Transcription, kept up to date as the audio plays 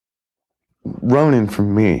Ronin for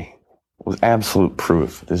me was absolute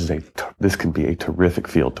proof this can be a terrific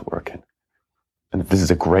field to work in, and this is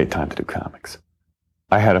a great time to do comics.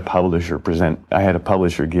 I had a publisher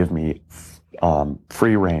give me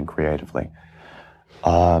free rein creatively,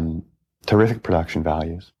 terrific production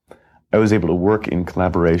values. I was able to work in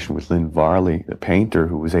collaboration with Lynn Varley, a painter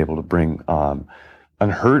who was able to bring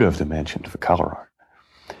unheard of dimension to the color art,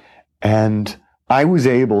 and I was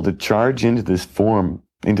able to charge into this form,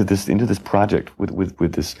 into this project with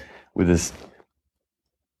this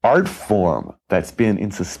art form that's been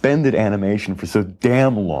in suspended animation for so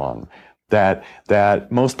damn long that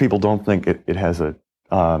most people don't think it has that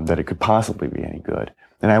it could possibly be any good.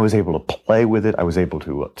 And I was able to play with it. I was able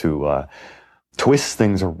to twist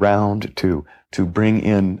things around, to bring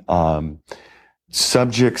in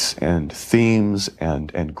subjects and themes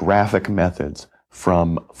and graphic methods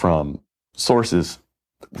from sources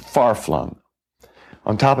far flung.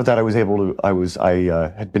 On top of that, I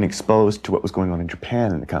had been exposed to what was going on in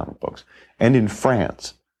Japan in the comic books and in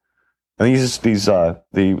France. And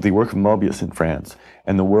the work of Moebius in France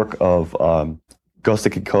and the work of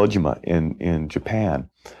Goseki Kojima in Japan,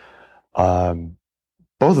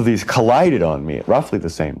 both of these collided on me at roughly the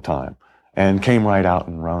same time and came right out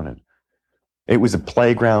in Ronin. It was a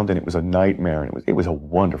playground and it was a nightmare, and it was a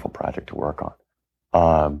wonderful project to work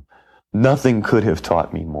on. Nothing could have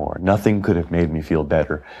taught me more. Nothing could have made me feel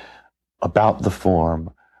better about the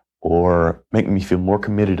form, or make me feel more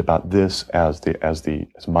committed about this as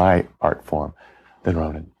my art form than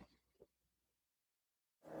Ronin.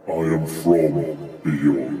 I am from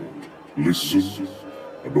beyond. Listen,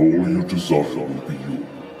 and all you desire will be yours.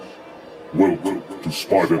 Welcome to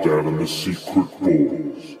Spider-Dan and the Secret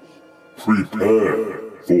Wars. Prepare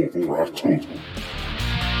for battle.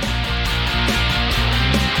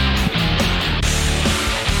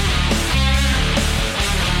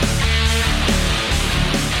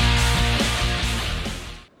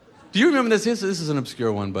 Do you remember this? This is an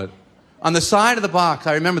obscure one, but on the side of the box,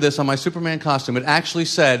 I remember this on my Superman costume, it actually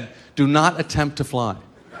said, "Do not attempt to fly."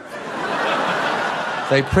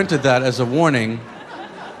 They printed that as a warning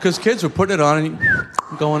because kids were putting it on and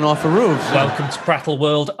going off the roofs. Welcome to Prattle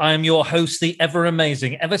World. I am your host, the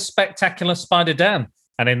ever-amazing, ever-spectacular Spider-Dan.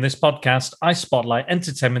 And in this podcast, I spotlight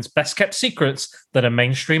entertainment's best-kept secrets that a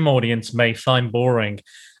mainstream audience may find boring.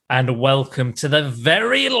 And welcome to the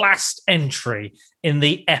very last entry in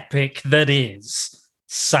the epic that is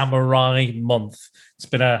Samurai Month. It's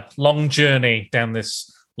been a long journey down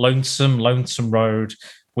this lonesome, lonesome road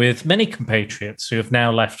with many compatriots who have now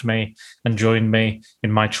left me and joined me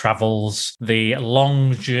in my travels. The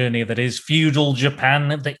long journey that is feudal Japan,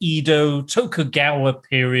 the Edo Tokugawa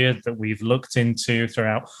period that we've looked into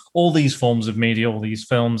throughout all these forms of media, all these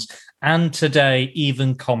films, and today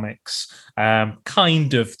even comics,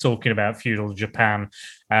 kind of talking about feudal Japan.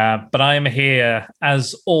 But I am here,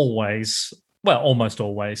 as always, well, almost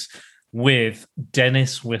always, with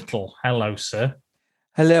Dennis Whittle. Hello, sir.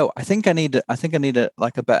 Hello. I think I need a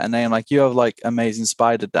better name. Like you have like Amazing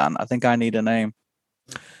Spider-Dan. I think I need a name.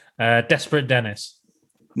 Desperate Dennis.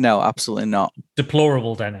 No, absolutely not.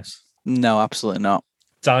 Deplorable Dennis. No, absolutely not.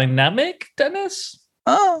 Dynamic Dennis.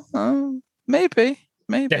 Maybe.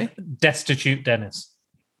 Destitute Dennis.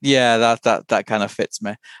 Yeah, that kind of fits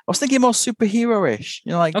me. I was thinking more superhero-ish.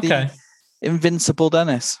 You know, like the Invincible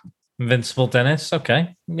Dennis. Invincible Dennis.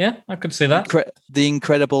 Okay. Yeah, I could see that. The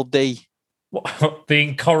Incredible D. The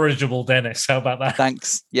incorrigible Dennis. How about that?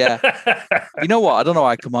 Thanks. Yeah. You know what? I don't know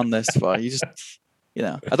why I come on this for. You just,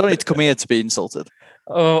 I don't need to come here to be insulted.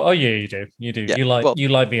 Oh yeah, you do. You do. Yeah, you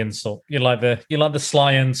like the insult. You like the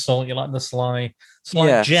sly insult. You like the sly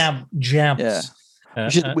jabs.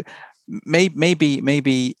 Yeah.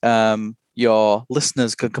 Maybe your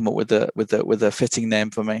listeners could come up with a fitting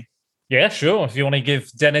name for me. Yeah, sure. If you want to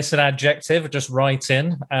give Dennis an adjective, just write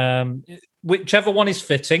in. Whichever one is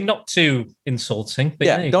fitting, not too insulting.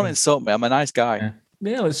 But don't insult me. I'm a nice guy.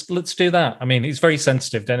 Yeah, let's do that. I mean, he's very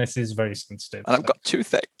sensitive. Dennis is very sensitive. And I've got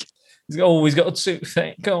toothache. He's got a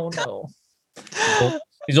toothache. Oh, no.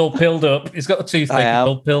 He's all pilled up. He's got a toothache. He's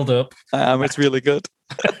all pilled up. I am. It's really good.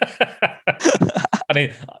 I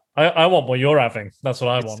mean, I want what you're having. That's what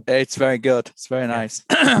I want. It's very good. It's very nice.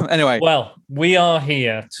 Anyway. Well, we are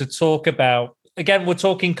here to talk about, again, we're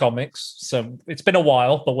talking comics. So it's been a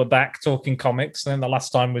while, but we're back talking comics. And then the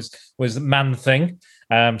last time was Man-Thing.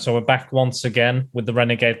 So we're back once again with the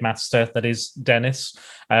Renegade Master, that is Dennis,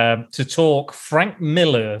 to talk Frank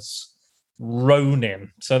Miller's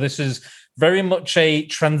Ronin. So this is very much a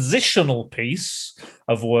transitional piece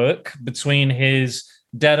of work between his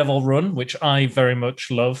Daredevil run, which I very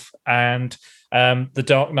much love, and The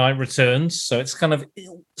Dark Knight Returns. So it's kind of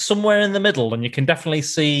somewhere in the middle, and you can definitely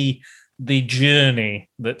see the journey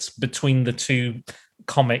that's between the two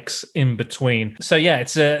comics in between. So yeah,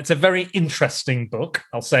 it's a very interesting book,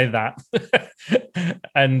 I'll say that.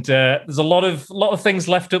 And there's a lot of things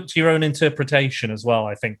left up to your own interpretation as well,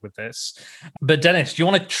 I think, with this. But Dennis, do you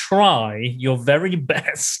want to try your very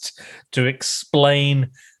best to explain,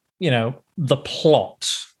 the plot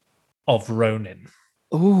of Ronin?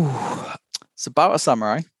 Ooh, it's about a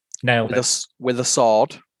samurai Nailed it. With a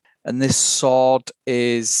sword, and this sword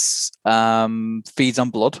is feeds on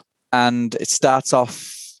blood. And it starts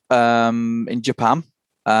off in Japan.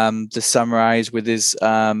 The samurai is with his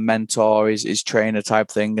mentor, his trainer type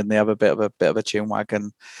thing, and they have a bit of a chinwag.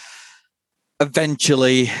 And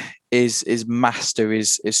eventually, his master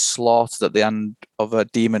is slaughtered at the end of a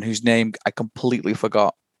demon whose name I completely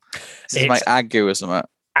forgot. It's like Agu or something.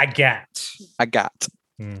 Agat.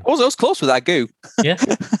 I was close with Agu. Yeah.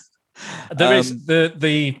 There is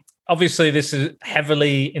the obviously this is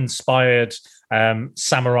heavily inspired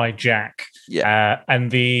Samurai Jack. Yeah. And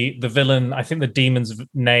the villain, I think the demon's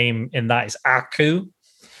name in that is Aku.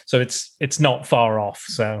 So it's not far off.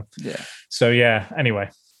 So yeah. Anyway.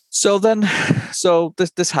 So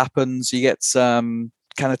this happens. He gets kind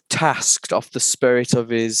of tasked off the spirit of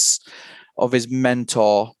his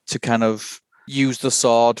mentor to kind of use the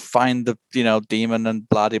sword, find the demon, and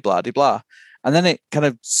blah de blah de blah. And then it kind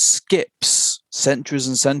of skips centuries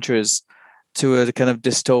and centuries to a kind of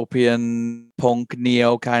dystopian punk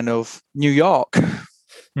neo kind of New York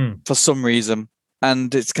for some reason.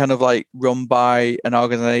 And it's kind of like run by an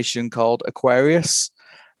organization called Aquarius.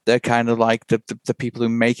 They're kind of like the people who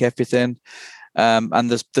make everything.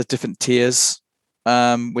 And there's different tiers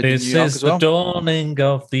within this New York is as well. The dawning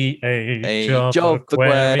of the age of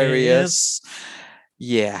Aquarius.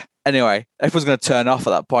 Yeah. Anyway, everyone's going to turn off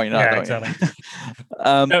at that point. Yeah, exactly.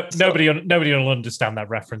 Nobody will understand that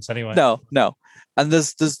reference anyway. No. And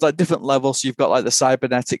there's like different levels. So you've got like the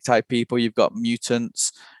cybernetic type people. You've got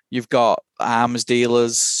mutants. You've got arms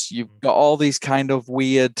dealers. You've got all these kind of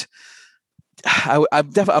weird. I'm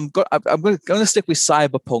going to stick with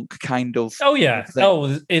cyberpunk kind of. Oh yeah. Thing.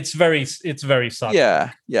 Oh, it's very cyberpunk.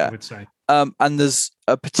 Yeah. I would say. And there's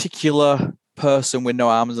a particular person with no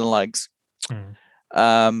arms and legs.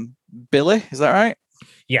 Billy, is that right?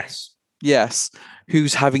 Yes,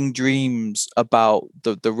 who's having dreams about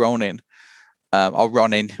the Ronin, or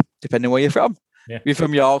Ronin, depending where you're from. Yeah. If you're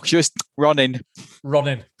from Yorkshire, it's Ronin.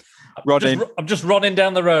 I'm just running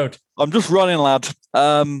down the road. I'm just running, lad.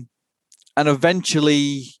 And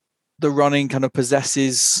eventually the Ronin kind of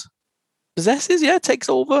possesses, takes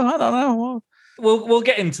over. I don't know. We'll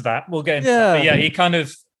get into that. We'll get into that. But yeah, he kind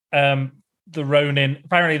of the Ronin.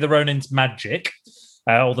 Apparently, the Ronin's magic,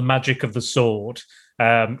 or the magic of the sword,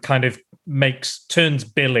 kind of turns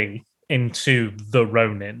Billy into the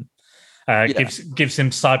Ronin. Gives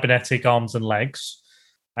him cybernetic arms and legs,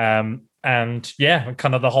 and yeah,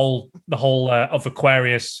 kind of the whole of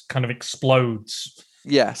Aquarius kind of explodes.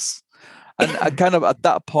 Yes, and I kind of at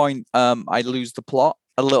that point, I lose the plot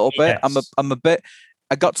a little bit. Yes. I'm a bit.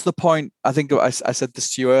 I got to the point. I think I said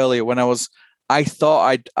this to you earlier when I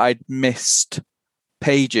thought I'd missed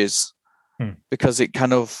pages because it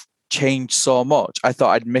kind of changed so much. I thought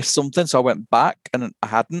I'd missed something, so I went back and I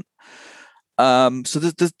hadn't. So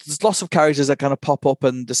there's lots of characters that kind of pop up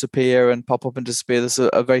and disappear and pop up and disappear. There's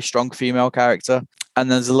a very strong female character, and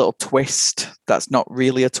there's a little twist that's not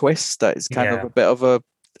really a twist. That is kind of a bit of a,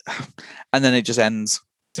 and then it just ends.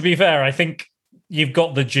 To be fair, I think you've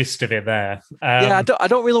got the gist of it there. I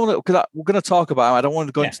don't really want to, because we're going to talk about it. I don't want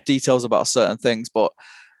to go into details about certain things, but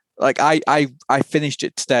like I finished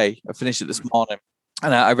it today. I finished it this morning,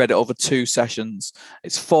 and I read it over 2 sessions.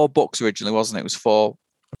 It's 4 books originally, wasn't it? It was 4.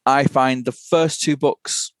 I find the first 2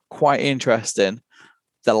 books quite interesting.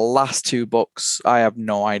 The last 2 books, I have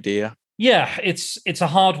no idea. Yeah, it's a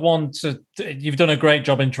hard one you've done a great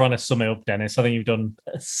job in trying to sum it up, Dennis. I think you've done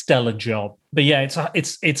a stellar job. But yeah,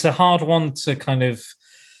 it's a hard one to kind of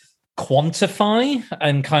quantify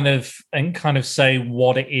and kind of say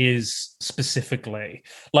what it is specifically.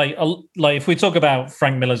 Like if we talk about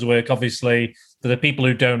Frank Miller's work, obviously for the people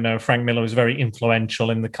who don't know, Frank Miller was very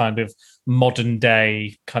influential in the kind of modern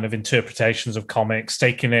day kind of interpretations of comics,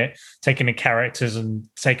 taking the characters and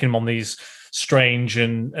taking them on these strange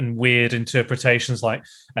and weird interpretations. Like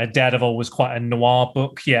Daredevil was quite a noir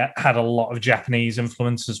book, yet had a lot of Japanese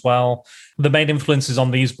influence as well. The main influences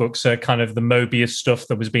on these books are kind of the Mobius stuff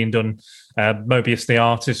that was being done. Mobius, the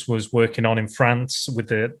artist, was working on in France with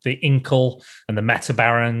the Inkle and the Meta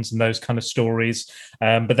Barons and those kind of stories.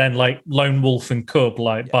 But then like Lone Wolf and Cub,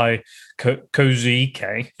 by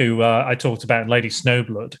Kozuike, who I talked about in Lady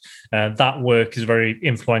Snowblood. That work is very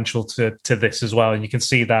influential to this as well, and you can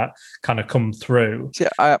see that kind of come through. See,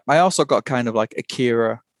 I also got kind of like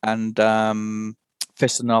Akira and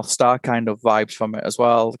Fist of the North Star kind of vibes from it as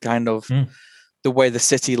well. Kind of the way the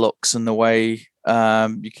city looks and the way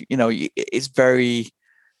it's very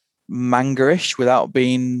manga-ish without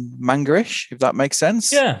being manga-ish, if that makes sense.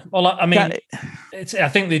 Yeah, well, I mean, I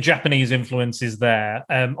think the Japanese influence is there.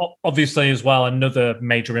 Obviously, as well, another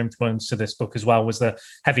major influence to this book as well was the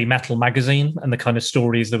Heavy Metal magazine and the kind of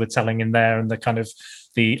stories they were telling in there, and the kind of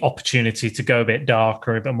the opportunity to go a bit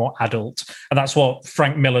darker, a bit more adult. And that's what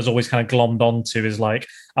Frank Miller's always kind of glommed onto, is like,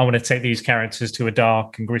 I want to take these characters to a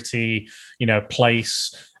dark and gritty,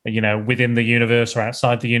 place, within the universe or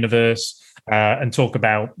outside the universe. And talk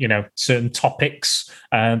about, certain topics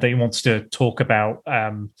that he wants to talk about.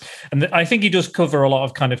 And I think he does cover a lot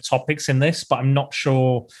of kind of topics in this, but I'm not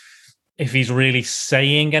sure if he's really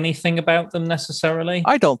saying anything about them necessarily.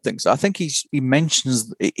 I don't think so. I think he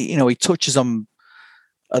mentions, he touches on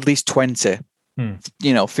at least 20,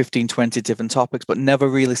 15, 20 different topics, but never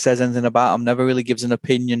really says anything about them, never really gives an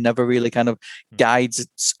opinion, never really kind of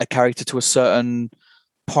guides a character to a certain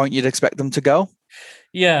point you'd expect them to go.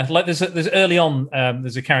 Yeah, like there's early on,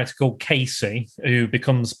 there's a character called Casey who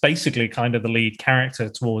becomes basically kind of the lead character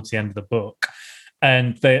towards the end of the book.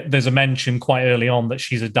 And there's a mention quite early on that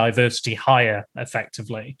she's a diversity hire,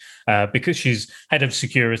 effectively, because she's head of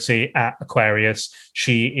security at Aquarius.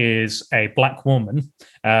 She is a black woman,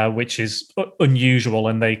 which is unusual,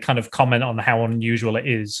 and they kind of comment on how unusual it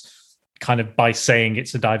is, kind of by saying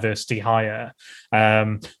it's a diversity hire,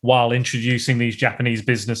 while introducing these Japanese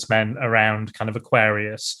businessmen around kind of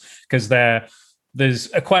Aquarius, because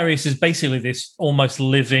there's Aquarius is basically this almost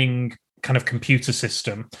living kind of computer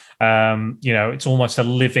system. It's almost a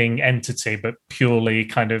living entity, but purely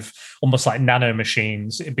kind of almost like nano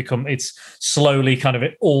machines. It's slowly kind of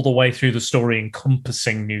all the way through the story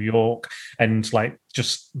encompassing New York and like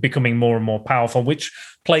just becoming more and more powerful, which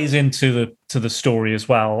plays into the story as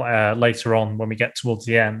well later on when we get towards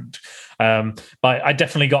the end. But I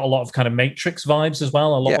definitely got a lot of kind of Matrix vibes as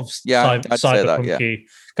well, a lot of cyberpunky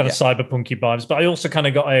cyberpunky vibes. But I also kind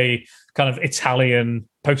of got a kind of Italian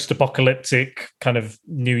post-apocalyptic kind of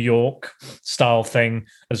New York style thing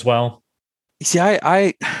as well. You see,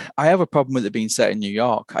 I have a problem with it being set in New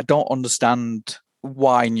York. I don't understand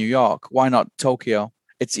why New York. Why not Tokyo?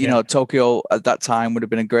 It's Tokyo at that time would have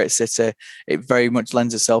been a great city. It very much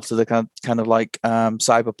lends itself to the kind of like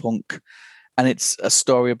cyberpunk, and it's a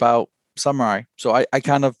story about samurai. So I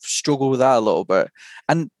kind of struggle with that a little bit.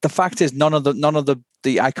 And the fact is, none of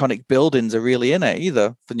the iconic buildings are really in it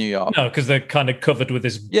either for New York. No, because they're kind of covered with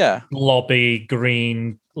this lobby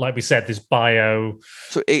green, like we said, this bio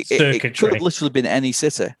circuitry. It could have literally been any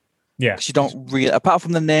city. Yeah, you don't really, apart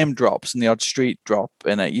from the name drops and the odd street drop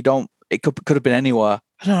in it, you don't. It could have been anywhere.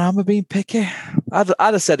 I don't know. Am I being picky? I'd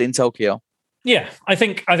have said in Tokyo. Yeah, I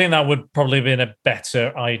think that would probably have been a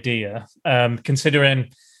better idea,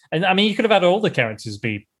 considering. And I mean, you could have had all the characters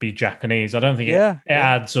be Japanese. I don't think it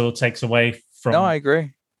adds or takes away from. No, I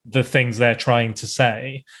agree. The things they're trying to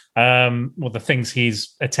say, or the things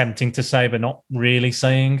he's attempting to say, but not really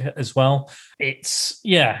saying as well. It's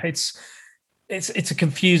a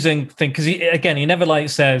confusing thing because he never like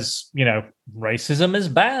says, racism is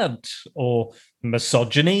bad or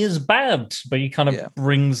misogyny is bad, but he kind of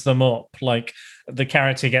brings them up. Like the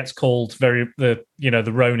character gets called the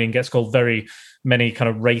Ronin gets called very many kind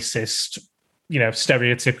of racist,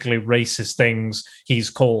 stereotypically racist things he's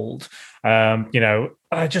called. It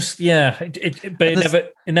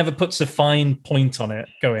never puts a fine point on it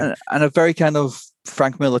going. And a very kind of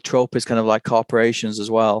Frank Miller trope is kind of like corporations as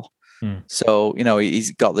well. So,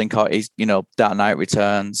 he's got Dark Knight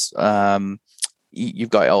Returns. You've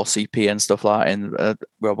got LCP and stuff like that in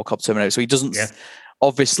RoboCop Terminator. So he doesn't,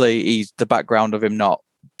 obviously, he's the background of him not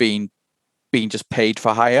being just paid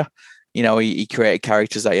for hire. He created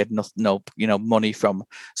characters that he had no money from.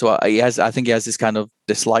 So I think he has this kind of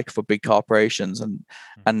dislike for big corporations,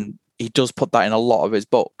 and he does put that in a lot of his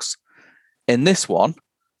books. In this one,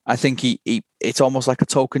 I think it's almost like a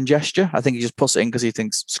token gesture. I think he just puts it in because he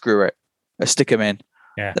thinks, screw it, let's stick him in.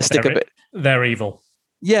 Yeah, let's stick a bit. They're evil.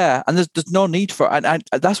 Yeah, and there's no need for it. And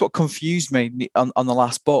that's what confused me on the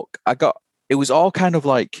last book. It was all kind of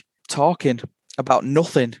like talking about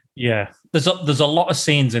nothing. Yeah, there's a lot of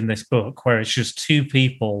scenes in this book where it's just two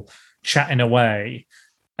people chatting away,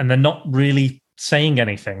 and they're not really saying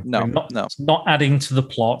anything. No. It's not adding to the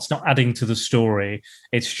plot. It's not adding to the story.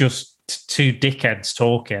 It's just two dickheads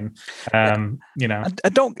talking. And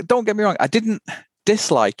don't get me wrong. I didn't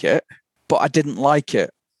dislike it, but I didn't like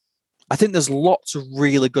it. I think there's lots of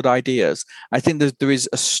really good ideas. I think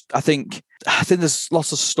I think there's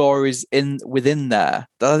lots of stories within there.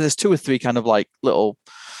 There's 2 or 3 kind of like little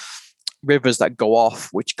rivers that go off,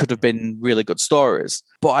 which could have been really good stories.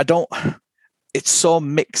 But I don't. It's so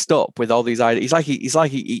mixed up with all these ideas. He's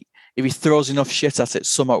like if he throws enough shit at it,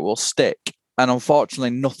 something will stick. And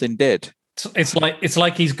unfortunately, nothing did. It's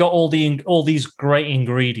like he's got all these great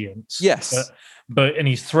ingredients. Yes, but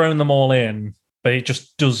he's thrown them all in, but it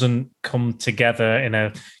just doesn't come together in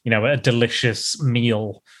a delicious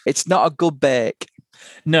meal. It's not a good bake.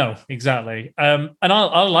 No, exactly. And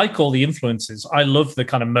I like all the influences. I love the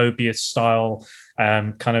kind of Mobius style,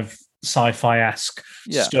 kind of sci-fi-esque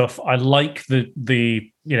stuff. I like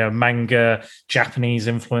the manga Japanese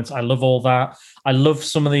influence. I love all that. I love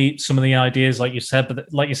some of the ideas, like you said,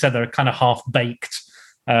 but like you said, they're kind of half-baked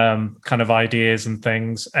kind of ideas and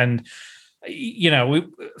things. And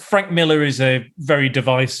Frank Miller is a very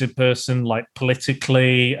divisive person, like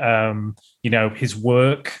politically. His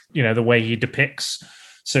work, the way he depicts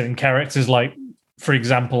certain characters, like, for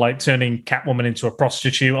example, like turning Catwoman into a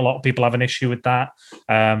prostitute. A lot of people have an issue with that,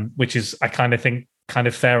 which is, I kind of think, kind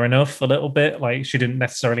of fair enough a little bit. Like, she didn't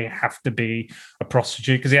necessarily have to be a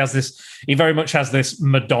prostitute, because he very much has this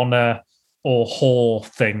Madonna or whore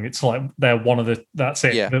thing. It's like they're one of that's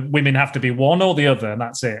it. Yeah. The women have to be one or the other, and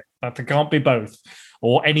that's it. Like, they can't be both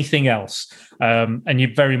or anything else. And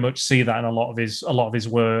you very much see that in a lot of his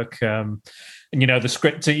work. And the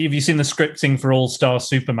script. Have you seen the scripting for All Star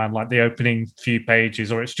Superman? Like the opening few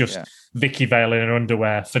pages, or it's just Vicky Vale in her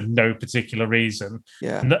underwear for no particular reason.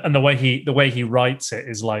 Yeah. And the way he writes it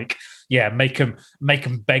is like, make them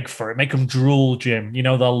beg for it, make them drool, Jim.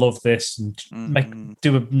 They'll love this, and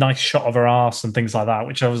do a nice shot of her ass and things like that.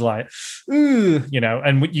 Which I was like, ooh,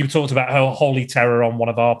 And you talked about her holy terror on one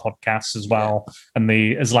of our podcasts as well, and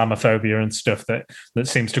the Islamophobia and stuff that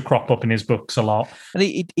seems to crop up in his books a lot. And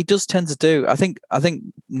he does tend to do. I think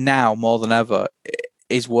now more than ever,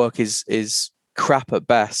 his work is crap at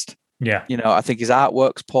best. Yeah. I think his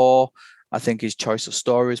artwork's poor. I think his choice of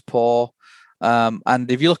story is poor.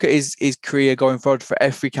 And if you look at his career going forward, for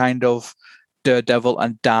every kind of Daredevil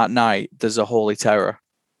and Dark Knight, there's a holy terror.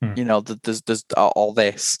 There's all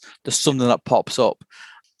this. There's something that pops up.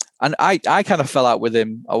 And I kind of fell out with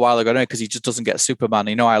him a while ago because he just doesn't get Superman.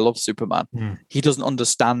 I love Superman. He doesn't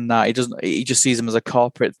understand that. He just sees him as a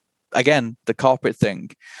corporate. Again, the corporate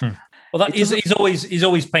thing. Well, he's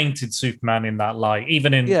always painted Superman in that light,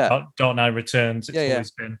 even in Dark Knight Returns. It's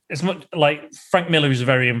always been. It's much like Frank Miller is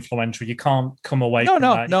very influential. You can't come away from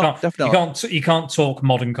that. No, definitely. You can't talk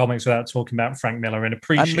modern comics without talking about Frank Miller and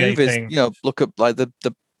appreciating. And movies, look at like the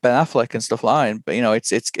Ben Affleck and stuff like that. But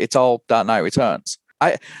it's all Dark Knight Returns.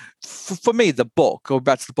 For me, the book, going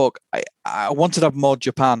back to the book, I wanted to have more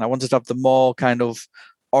Japan. I wanted to have the more kind of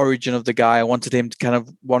origin of the guy. I wanted him to kind of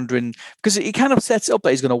wandering, because he kind of sets it up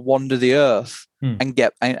that he's going to wander the earth and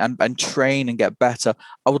get and train and get better.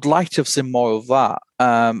 I would like to have seen more of that,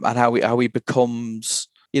 and how he becomes,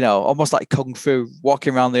 almost like kung fu,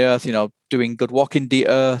 walking around the earth, doing good, walking the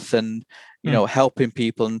earth and helping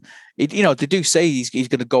people. And they do say he's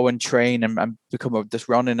going to go and train and become this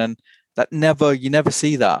Ronin, and you never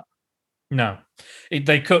see that. No,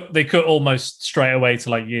 they cut almost straight away to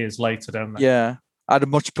like years later, don't they? Yeah. I'd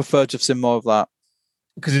much prefer to have seen more of that.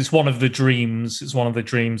 Because it's one of the dreams. It's one of the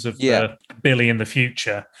dreams of Billy in the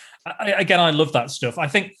future. I love that stuff. I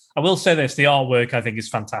think I will say this: the artwork I think is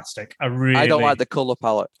fantastic. I don't like the color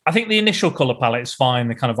palette. I think the initial color palette is fine,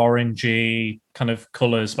 the kind of orangey kind of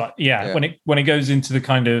colors, but when it goes into the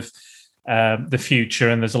kind of the future,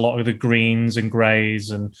 and there's a lot of the greens and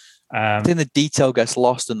grays, and I think the detail gets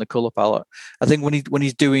lost in the color palette. I think when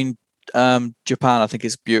he's doing Japan, I think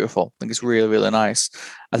it's beautiful. I think it's really, really nice.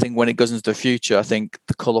 I think when it goes into the future, I think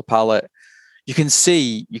the color palette, you can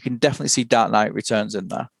definitely see Dark Knight Returns in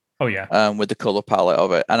there. Oh yeah. With the color palette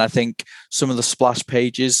of it. And I think some of the splash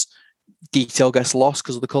pages, detail gets lost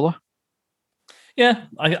because of the color. Yeah,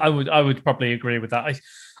 I would probably agree with that.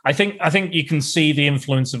 I think you can see the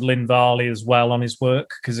influence of Lynn Varley as well on his work,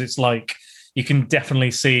 because it's like you can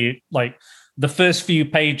definitely see like the first few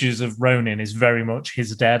pages of Ronin is very much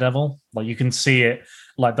his Daredevil. Like you can see it,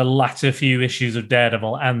 like the latter few issues of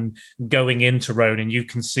Daredevil and going into Ronin, you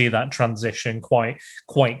can see that transition quite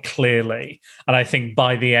clearly. And I think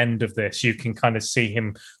by the end of this, you can kind of see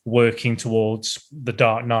him working towards the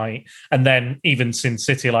Dark Knight. And then even Sin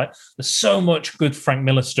City, like there's so much good Frank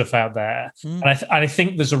Miller stuff out there. And I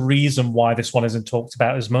think there's a reason why this one isn't talked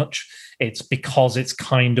about as much. It's because it's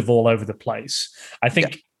kind of all over the place. I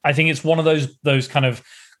think it's one of those kind of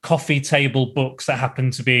coffee table books that happen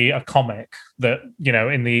to be a comic that,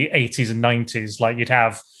 in the 80s and 90s, like you'd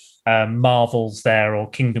have Marvels there or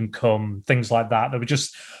Kingdom Come, things like that.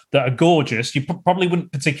 That are gorgeous. You probably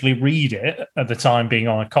wouldn't particularly read it at the time being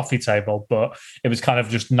on a coffee table, but it was kind of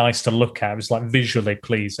just nice to look at. It was like visually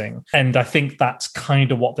pleasing. And I think that's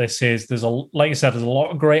kind of what this is. Like you said, there's a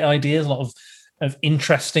lot of great ideas, a lot of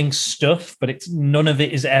interesting stuff, but none of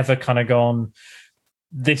it is ever kind of gone,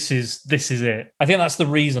 this is it. I think that's the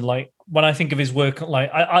reason. Like when I think of his work,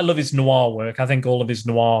 like I love his noir work. I think all of his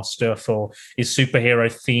noir stuff or his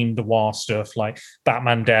superhero themed noir stuff, like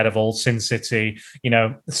Batman, Daredevil, Sin City.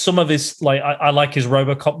 Some of his like I like his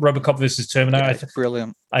RoboCop versus Terminator. Yeah,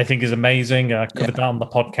 brilliant. I think is amazing. I covered that on the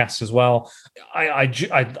podcast as well. I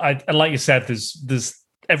like you said, there's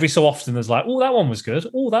every so often there's like, oh, that one was good.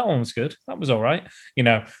 Oh, that one was good. That was all right.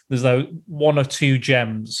 There's those one or two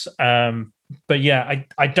gems. But yeah,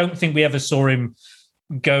 I don't think we ever saw him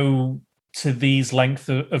go to these lengths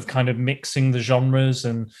of kind of mixing the genres.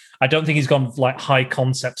 And I don't think he's gone like high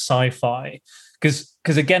concept sci-fi.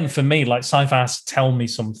 Because again, for me, like sci-fi has to tell me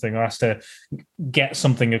something or has to get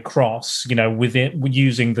something across, with it,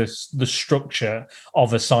 using the structure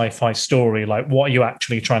of a sci-fi story. Like, what are you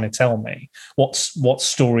actually trying to tell me? What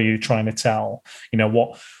story are you trying to tell?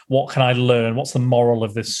 What can I learn? What's the moral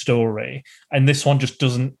of this story? And this one just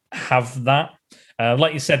doesn't have that.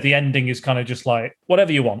 Like you said, the ending is kind of just like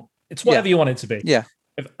whatever you want. It's whatever you want it to be. Yeah.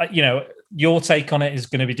 If, your take on it is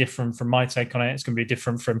going to be different from my take on it. It's going to be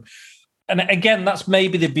different from. And again, that's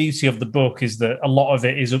maybe the beauty of the book is that a lot of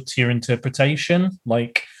it is up to your interpretation.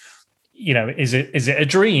 Like, is it a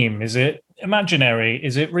dream? Is it imaginary?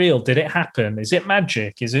 Is it real? Did it happen? Is it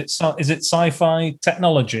magic? Is it sci-fi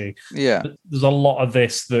technology? Yeah. There's a lot of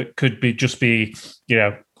this that could just be,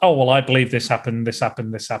 oh, well, I believe this happened.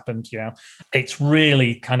 It's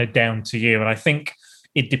really kind of down to you. And I think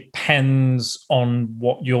it depends on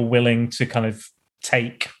what you're willing to kind of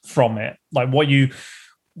take from it. Like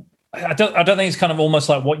I don't think it's kind of almost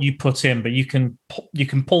like what you put in, but you can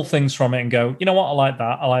pull things from it and go, you know what, I like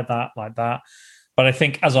that. But I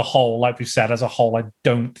think as a whole, like we said, I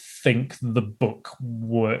don't think the book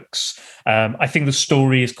works. I think the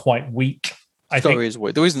story is quite weak. Story is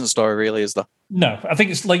weak. There isn't a story really, is there? No, I think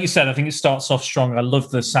it's like you said. I think it starts off strong. I love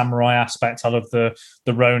the samurai aspect. I love the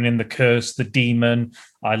Ronin, the curse, the demon.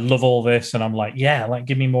 I love all this, and I'm like, yeah, like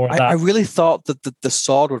give me more of that. I really thought that the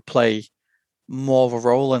sword would play more of a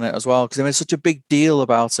role in it as well, because they made such a big deal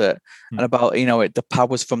about it and about the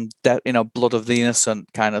powers from blood of the innocent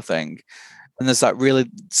kind of thing. And there's that really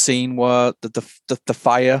scene where the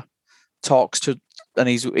fire talks to, and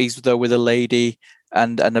he's there with a lady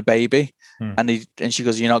and a baby, and she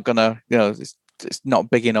goes, "You're not gonna, it's not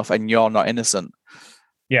big enough, and you're not innocent."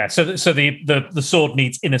 Yeah, so the sword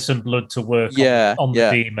needs innocent blood to work on the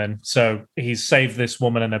demon. So he's saved this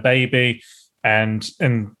woman and a baby, and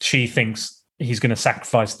she thinks he's going to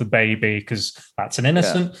sacrifice the baby because that's an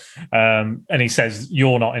innocent. Yeah. And he says,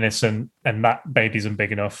 you're not innocent and that baby isn't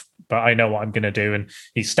big enough, but I know what I'm going to do. And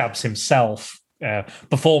he stabs himself,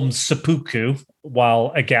 performs seppuku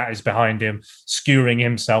while Agat is behind him, skewering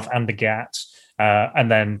himself and Agat,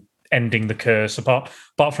 and then ending the curse. Apart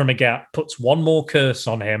from Agat, puts one more curse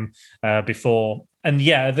on him before. And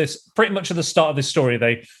yeah, this pretty much at the start of this story,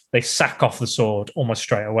 they sack off the sword almost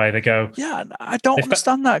straight away. They go, yeah, I don't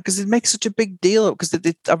understand that, because it makes such a big deal, because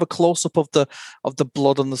they have a close up of the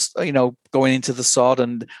blood on the going into the sword,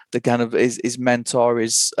 and the kind of his mentor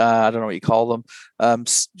is I don't know what you call them,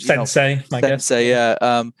 sensei, I guess. Sensei,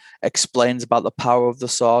 yeah, explains about the power of the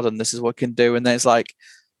sword, and this is what it can do, and then it's like,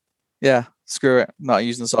 yeah, screw it, I'm not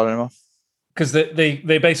using the sword anymore. Because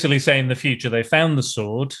they basically say in the future they found the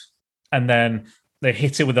sword, and then they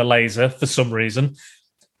hit it with a laser for some reason.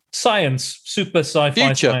 Science, super sci-fi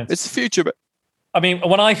future. Science. It's the future. But I mean,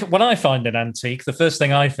 when I find an antique, the first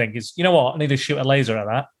thing I think is, you know what, I need to shoot a laser at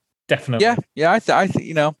that. Definitely. Yeah. I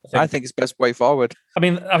think it's the best way forward. I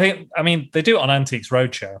mean, they do it on Antiques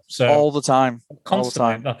Roadshow, so all the time,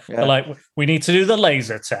 constantly. All the time. They're like, we need to do the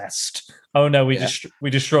laser test. Oh no, we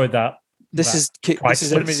destroyed that. This is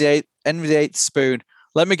Henry VIII spoon.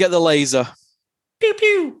 Let me get the laser. Pew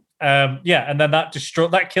pew. And then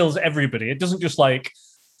that kills everybody. It doesn't just like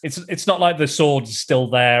it's not like the sword is still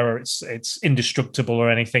there or it's indestructible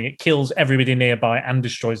or anything. It kills everybody nearby and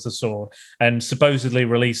destroys the sword, and supposedly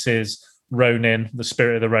releases Ronin, the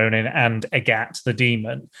spirit of the Ronin, and Agat, the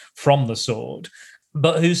demon, from the sword.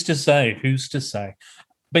 But who's to say?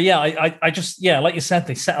 But yeah, I just, like you said,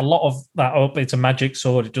 they set a lot of that up. It's a magic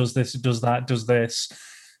sword. It does this, it does that, it does this.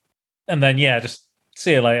 And then, just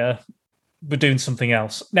see you later. We're doing something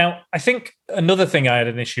else. Now, I think another thing I had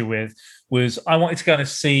an issue with was I wanted to kind of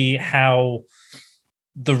see how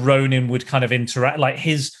the Ronin would kind of interact, like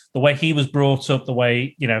the way he was brought up, the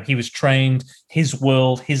way, you know, he was trained, his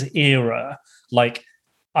world, his era. Like,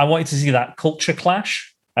 I wanted to see that culture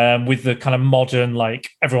clash with the kind of modern, like,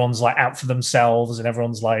 everyone's like out for themselves and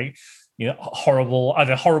everyone's like, you know,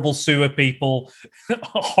 either horrible sewer people,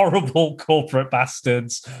 horrible corporate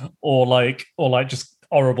bastards, or just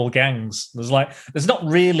horrible gangs. There's not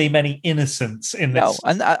really many innocents in this. No,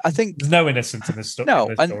 and I think there's no innocence in this story.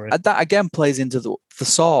 No, and that again plays into the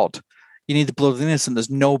sword. You need the blood of the innocent. There's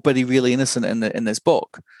nobody really innocent in this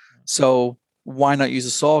book, so why not use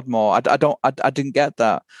a sword more? I didn't get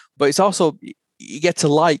that, but it's also you get to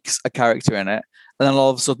like a character in it, and then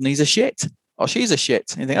all of a sudden he's a shit or she's a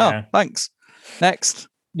shit. And you think, oh, thanks. Next.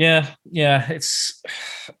 Yeah. It's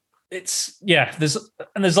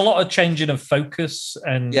there's a lot of changing of focus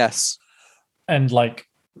and yes, and like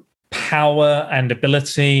power and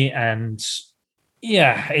ability and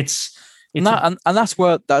it's and that's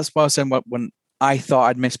why I was saying when I thought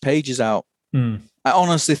I'd missed pages out. I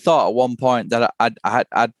honestly thought at one point that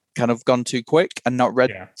I'd kind of gone too quick and not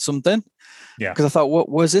read something. Yeah, because I thought,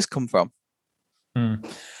 where's this come from?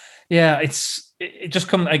 Yeah, it just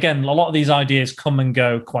come again. A lot of these ideas come and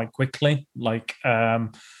go quite quickly. Like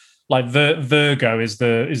Virgo is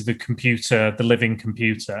the computer, the living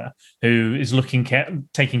computer, who is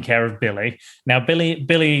taking care of Billy. Now,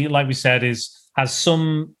 Billy, like we said, has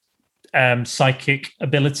some psychic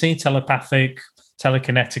ability, telepathic,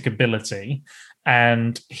 telekinetic ability,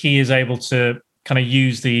 and he is able to kind of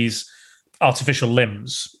use these artificial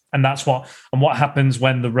limbs. And what happens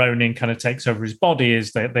when the Ronin kind of takes over his body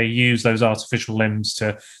is that they use those artificial limbs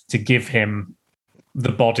to give him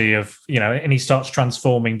the body of, you know, and he starts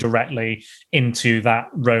transforming directly into that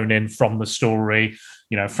Ronin from the story,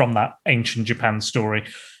 you know, from that ancient Japan story.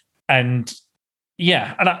 And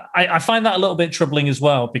I find that a little bit troubling as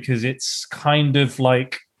well, because it's kind of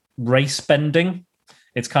like race bending.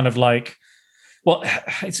 It's kind of like, well,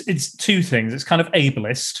 it's two things. It's kind of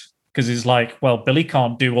ableist, because it's like, well, Billy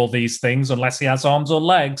can't do all these things unless he has arms or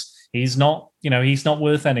legs. He's not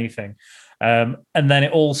worth anything. And then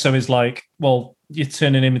it also is like, well, you're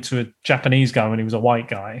turning him into a Japanese guy when he was a white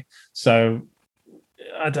guy. So,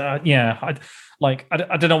 I don't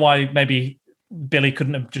know why maybe Billy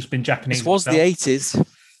couldn't have just been Japanese. This was himself. The 80s.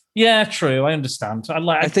 Yeah, true. I understand.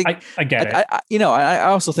 I get it. I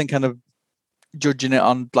also think kind of judging it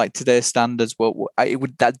on like today's standards, they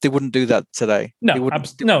wouldn't do that today. No,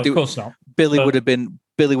 of course not. Billy would have been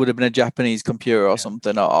a Japanese computer or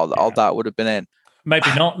something, or that would have been in.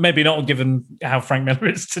 Maybe not given how Frank Miller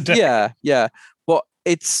is today. Yeah. But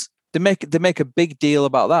they make a big deal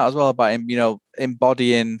about that as well, about him, you know,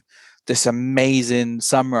 embodying this amazing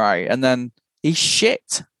samurai, and then he's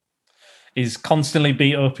shit. He's constantly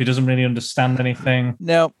beat up. He doesn't really understand anything.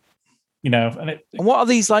 No. You know, and what are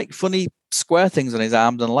these like funny square things on his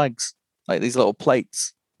arms and legs? Like these little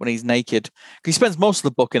plates when he's naked. He spends most of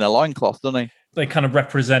the book in a loincloth, doesn't he? They kind of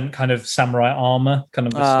represent kind of samurai armor, kind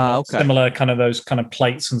of similar kind of those kind of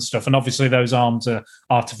plates and stuff. And obviously those arms are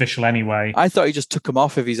artificial anyway. I thought he just took them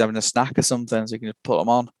off if he's having a snack or something, so he can just put them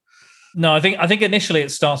on. No, I think initially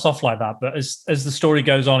it starts off like that, but as the story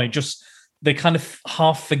goes on, they kind of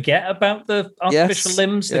half forget about the artificial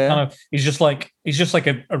limbs. They kind of he's just like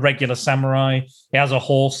a regular samurai. He has a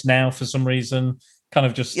horse now for some reason. Kind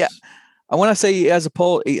of just And when I say he has a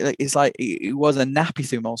pole, it's like he was a nappy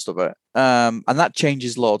through most of it, and that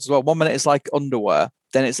changes loads as well. 1 minute it's like underwear,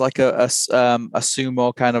 then it's like a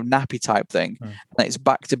sumo kind of nappy type thing, and it's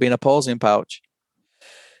back to being a posing pouch.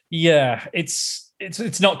 Yeah, it's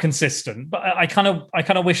not consistent, but I kind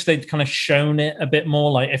of wish they'd kind of shown it a bit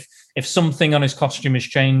more. Like if something on his costume is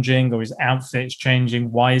changing or his outfit's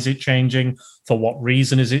changing, why is it changing? For what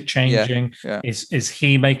reason is it changing? Yeah. Is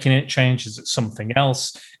he making it change? Is it something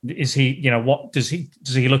else? Is he, you know, what does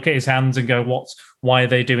he look at his hands and go, why are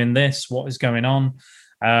they doing this? What is going on?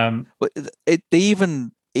 But he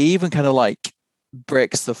even kind of like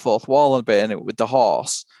breaks the fourth wall a bit in it with the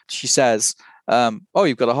horse. She says, "Oh,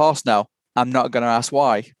 you've got a horse now. I'm not going to ask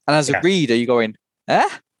why." And as a reader, you're going, "Eh?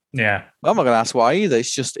 Yeah. Well, I'm not going to ask why either. You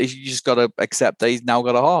just got to accept that he's now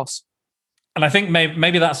got a horse." And I think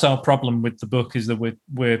maybe that's our problem with the book, is that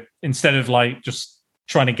we're instead of like just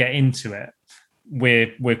trying to get into it,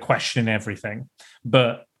 we're questioning everything.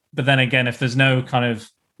 But then again, if there's no kind of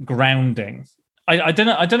grounding, I don't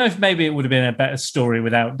know if maybe it would have been a better story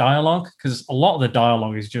without dialogue, because a lot of the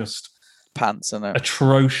dialogue is just pants, isn't it?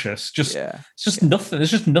 Atrocious. It's just nothing.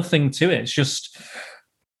 There's just nothing to it. It's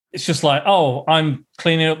just like, oh, I'm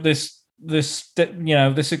cleaning up this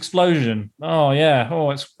explosion. Oh yeah.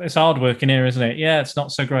 Oh, it's hard work in here, isn't it? Yeah, it's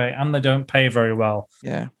not so great, and they don't pay very well.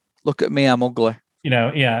 Yeah. Look at me, I'm ugly.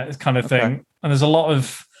 It's kind of thing. And there's a lot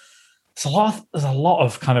of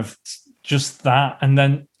kind of just that, and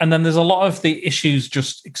then there's a lot of the issues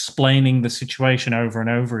just explaining the situation over and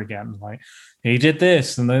over again. Like, he did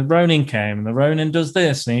this, and the Ronin came, and the Ronin does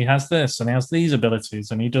this, and he has this, and he has these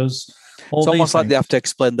abilities, and he does all. It's almost like things. they have to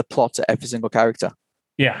explain the plot to every single character.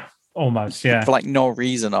 Yeah, almost. Yeah, for like no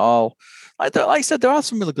reason at all. Like I said, there are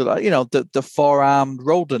some really good. The 4-armed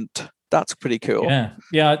rodent. That's pretty cool. Yeah.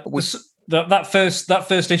 That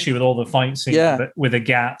first issue with all the fight scenes with a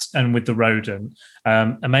Gat and with the rodent,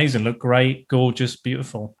 amazing. Look great, gorgeous,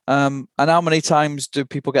 beautiful. And how many times do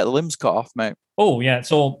people get the limbs cut off, mate? Oh yeah,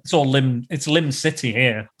 it's all limb. It's Limb City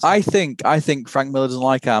here. I think Frank Miller doesn't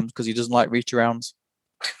like arms because he doesn't like reach arounds.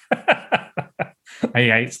 He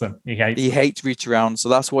hates them. He hates reach arounds. So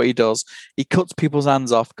that's what he does. He cuts people's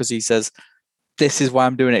hands off because he says, "This is why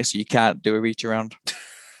I'm doing it, so you can't do a reach around."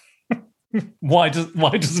 Why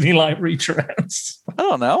doesn't he like reach arounds? I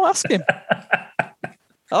don't know. Ask him.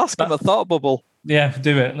 Ask him a thought bubble. Yeah,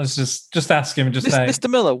 do it. Let's just ask him and just say, Mr.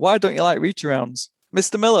 Miller, why don't you like reach arounds?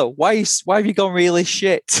 Mr. Miller, why have you gone really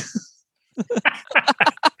shit? Do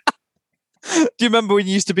you remember when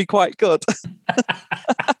you used to be quite good?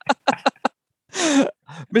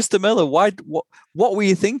 Mr. Miller, what were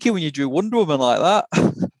you thinking when you drew Wonder Woman like that?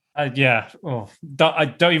 Yeah. Oh,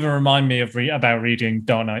 don't even remind me about reading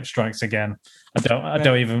Dark Knight Strikes Again. I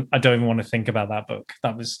don't even want to think about that book.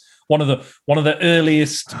 That was one of the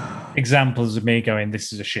earliest examples of me going,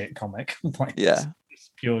 "This is a shit comic." It's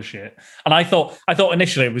pure shit. And I thought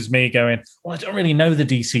initially it was me going, "Well, I don't really know the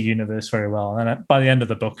DC universe very well." And by the end of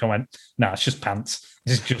the book, I went, "No, it's just pants.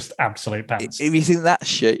 It's just absolute pants." If you think that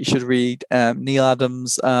shit, you should read Neil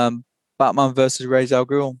Adams' Batman versus Ra's al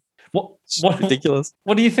Ghul. What ridiculous?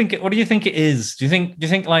 What do you think? What do you think it is? Do you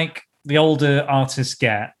think like the older artists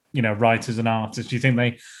get, writers and artists? Do you think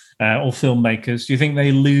they, or filmmakers? Do you think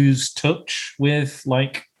they lose touch with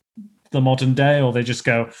like the modern day, or they just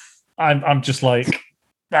go, "I'm just like,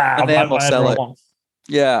 the name will sell it."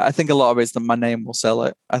 Yeah, I think a lot of it is that my name will sell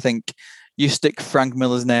it. I think you stick Frank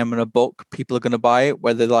Miller's name in a book, people are going to buy it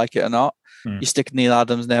whether they like it or not. You stick Neil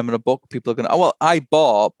Adams' name in a book, people are going to... Oh, well, I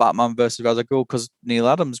bought Batman versus Ra's al Ghul because Neil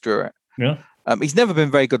Adams drew it. Yeah. He's never been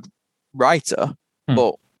a very good writer,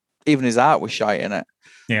 but even his art was shite in it.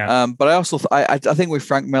 Yeah. But I also... I think with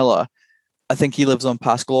Frank Miller, I think he lives on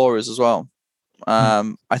past glories as well.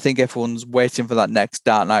 I think everyone's waiting for that next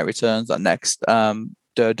Dark Knight Returns, that next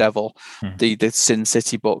Daredevil, the Sin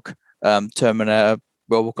City book, Terminator,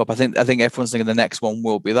 RoboCop. I think everyone's thinking the next one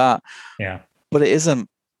will be that. Yeah. But it isn't.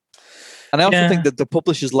 And I also think that the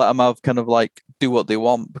publishers let them have kind of like do what they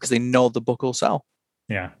want because they know the book will sell.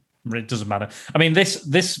 Yeah, it doesn't matter. I mean, this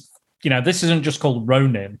isn't just called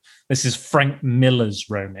Ronin. This is Frank Miller's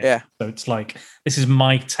Ronin. Yeah. So it's like, this is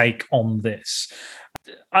my take on this.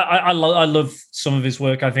 I love some of his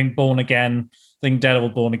work. I think Born Again,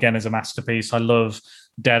 Daredevil Born Again is a masterpiece. I love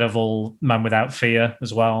Daredevil Man Without Fear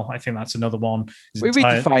as well. I think that's another one. We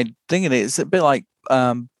redefined thing in it. It's a bit like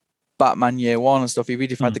Batman Year One and stuff. He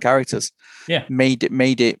redefined the characters. Yeah. Made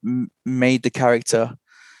the character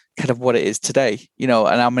kind of what it is today. And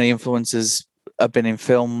how many influences have been in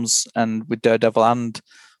films and with Daredevil and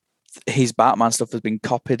his Batman stuff has been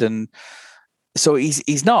copied, and so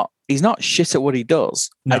he's not shit at what he does.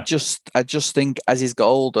 No. I just think as he's got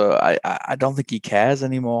older, I don't think he cares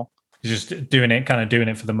anymore. He's just doing it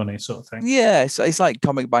for the money, sort of thing. Yeah, it's like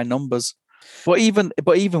comic by numbers. But even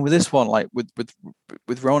with this one, like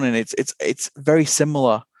with Ronin, it's very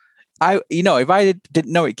similar. If I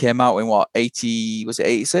didn't know it came out in 80, was it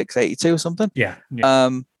 86, 82 or something? Yeah.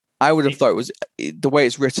 I would have thought it was the way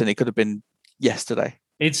it's written. It could have been yesterday.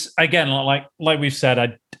 It's again like we've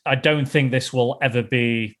said. I don't think this will ever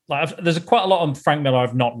be like. There's quite a lot on Frank Miller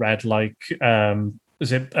I've not read. Like,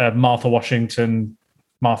 is it Martha Washington?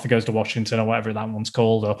 Martha Goes to Washington, or whatever that one's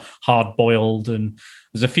called, or Hard Boiled, and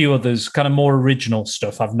there's a few others, kind of more original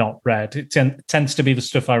stuff I've not read. It tends to be the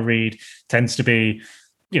stuff I read tends to be,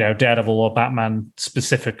 Daredevil or Batman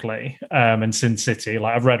specifically, and Sin City.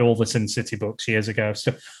 Like, I've read all the Sin City books years ago,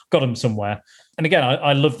 so got them somewhere. And again,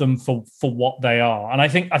 I love them for what they are. And I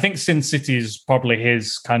think Sin City is probably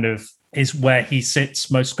his where he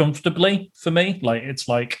sits most comfortably for me.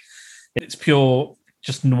 It's pure,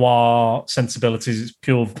 just noir sensibilities. It's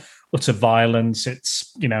pure utter violence.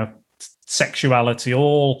 It's, sexuality,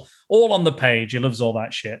 all on the page. He loves all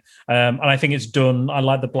that shit. And I think it's done. I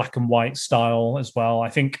like the black and white style as well. I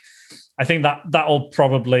think that'll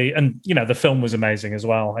probably, and the film was amazing as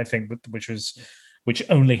well. I think which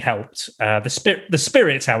only helped. The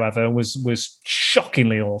Spirit, however, was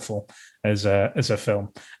shockingly awful as a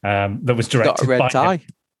film that was directed by him.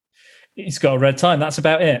 He's got a red tie, and that's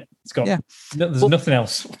about it. It's got there's nothing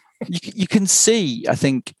else. You can see, I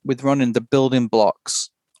think, with running the building blocks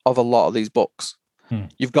of a lot of these books.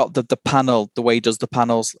 You've got the panel, the way he does the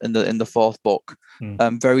panels in the fourth book,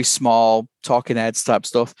 very small talking heads type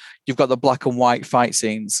stuff. You've got the black and white fight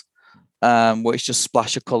scenes, where it's just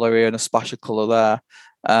splash of color here and a splash of color there.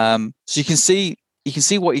 So you can see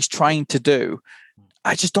what he's trying to do.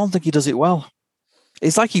 I just don't think he does it well.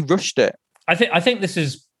 It's like he rushed it. I think this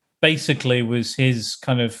is basically was his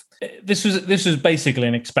kind of this was basically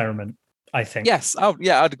an experiment. I think. Yes. Oh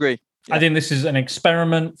yeah, I'd agree. Yeah. I think this is an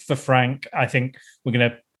experiment for Frank. I think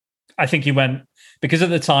he went because at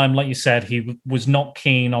the time, like you said, he was not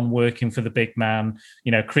keen on working for the big man,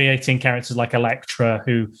 creating characters like Elektra,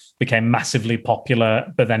 who became massively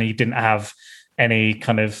popular, but then he didn't have any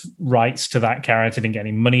kind of rights to that character, didn't get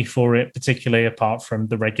any money for it, particularly apart from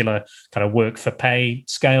the regular kind of work for pay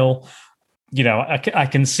scale. I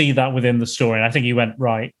can see that within the story. And I think he went,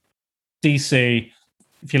 right, DC,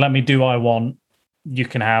 if you let me do what I want, you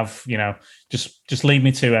can have, just lead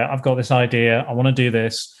me to it. I've got this idea. I want to do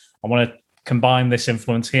this. I want to combine this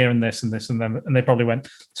influence here and this and this and then. And they probably went,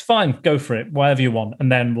 it's fine, go for it, whatever you want.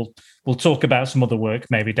 And then we'll talk about some other work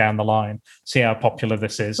maybe down the line, see how popular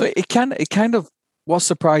this is. It kind of what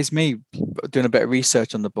surprised me doing a bit of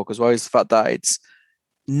research on the book as well is the fact that it's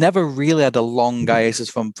never really had a long hiatus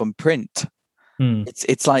from print.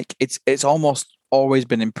 It's like it's almost always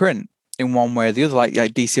been in print in one way or the other. Like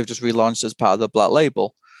DC have just relaunched as part of the Black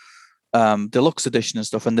Label deluxe edition and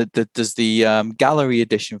stuff, and there's the gallery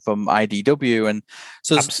edition from IDW, and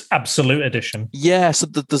so absolute edition. Yeah, so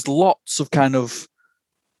there's lots of kind of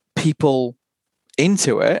people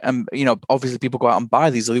into it, and obviously people go out and buy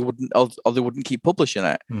these, or they wouldn't keep publishing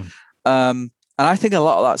it. And I think a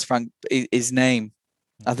lot of that's Frank his name.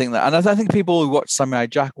 I think that, and I think people who watch Samurai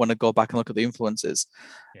Jack want to go back and look at the influences.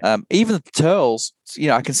 Yeah. Even the Turtles,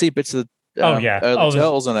 I can see bits of the early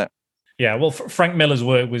Turtles in it. Yeah, well, Frank Miller's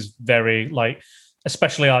work was very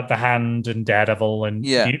especially like The Hand and Daredevil, and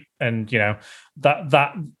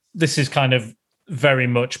that this is kind of very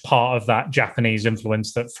much part of that Japanese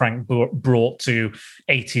influence that Frank brought to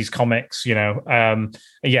 80s comics.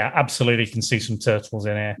 Absolutely, can see some Turtles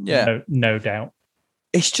in here. Yeah, no doubt.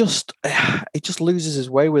 It's just it just loses his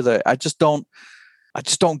way with it. I just don't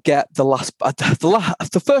get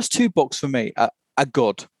the first two books for me are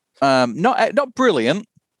good. Not brilliant,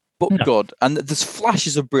 but good. And there's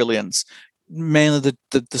flashes of brilliance, mainly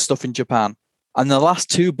the stuff in Japan. And the last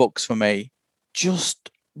two books for me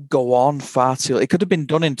just go on far too. It could have been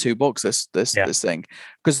done in 2 books. This thing,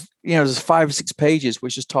 because there's 5 or 6 pages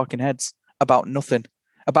which is talking heads about nothing,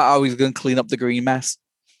 about how he's going to clean up the green mess.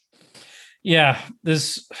 Yeah,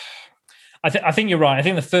 I think you're right. I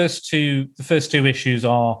think the first two issues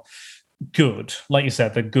are good. Like you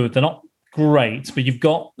said, they're good. They're not great, but you've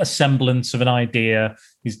got a semblance of an idea.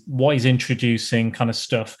 What he's introducing, kind of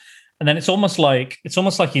stuff, and then it's almost like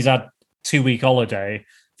he's had 2-week holiday,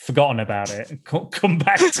 forgotten about it, and come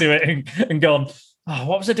back to it and gone, oh,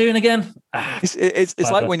 what was I doing again? It's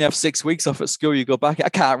like when you have 6 weeks off at school, you go back, I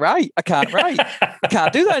can't write. I can't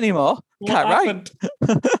do that anymore. I can't write.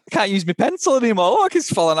 I can't use my pencil anymore. Look,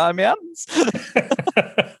 it's falling out of my hands.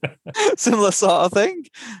 Similar sort of thing.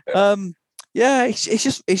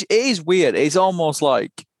 It is weird. It's almost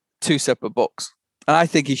like 2 separate books. And I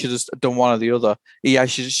think he should have done one or the other. He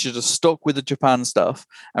should have stuck with the Japan stuff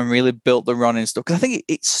and really built the Ronin stuff. Because I think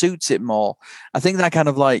it suits it more. I think that kind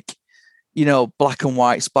of black and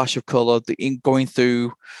white splash of color, going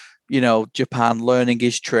through, Japan, learning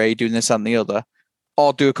his trade, doing this and the other,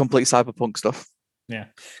 or do a complete cyberpunk stuff. Yeah,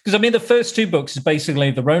 because the first 2 books is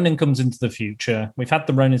basically the Ronin comes into the future. We've had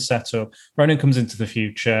the Ronin set up. Ronin comes into the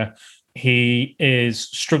future. He is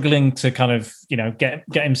struggling to kind of, get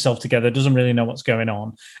himself together. Doesn't really know what's going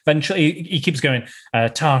on. Eventually, he keeps going,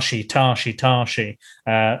 Tashi,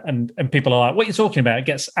 and people are like, "What are you talking about?" It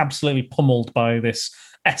gets absolutely pummeled by this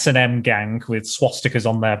S&M gang with swastikas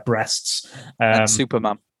on their breasts, and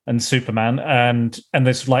Superman, and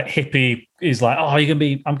this hippie is like, "Oh, I'm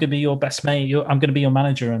gonna be your best mate. I'm gonna be your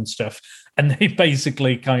manager and stuff." And they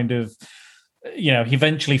basically kind of, he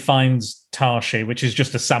eventually finds Tashi, which is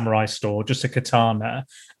just a samurai store, just a katana,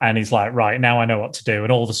 and he's like, "Right, now I know what to do."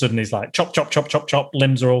 And all of a sudden, he's like, "Chop, chop, chop, chop, chop."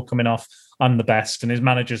 Limbs are all coming off. I'm the best, and his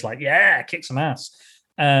manager's like, "Yeah, kick some ass."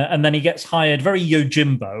 And then he gets hired, very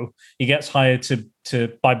Yojimbo. He gets hired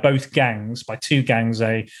to by both gangs, by 2 gangs,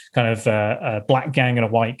 a kind of a black gang and a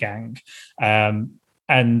white gang.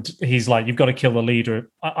 And he's like, "You've got to kill the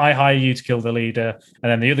leader. I hire you to kill the leader."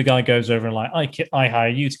 And then the other guy goes over and I hire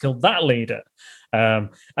you to kill that leader. And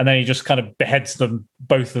then he just kind of beheads them,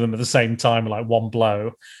 both of them at the same time, like one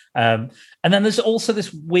blow. And then there's also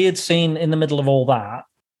this weird scene in the middle of all that,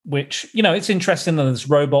 which, you know, it's interesting that there's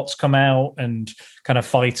robots come out and kind of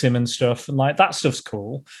fight him and stuff. And like that stuff's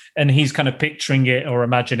cool. And he's kind of picturing it or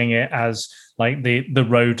imagining it as like the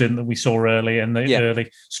rodent that we saw earlier in the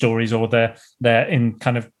early stories, or they're in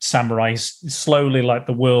kind of samurai. Slowly, like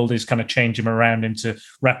the world is kind of changing around him to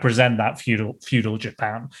represent that feudal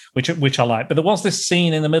Japan, which I like. But there was this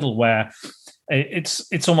scene in the middle where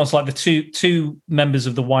it's almost like the two members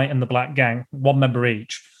of the white and the black gang, one member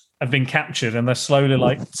each, have been captured, and they're slowly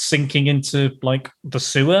like sinking into like the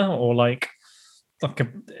sewer or like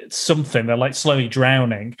something. They're like slowly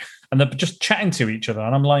drowning, and they're just chatting to each other.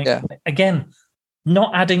 And I'm like, again,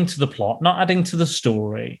 not adding to the plot, not adding to the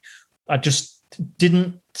story. I just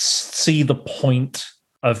didn't see the point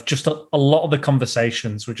of just a lot of the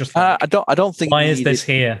conversations were just like, I don't think why is this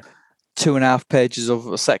here? 2.5 pages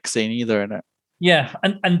of a sex scene either in it. Yeah,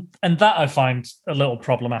 and that I find a little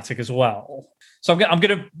problematic as well. So I'm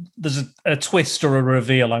gonna there's a twist or a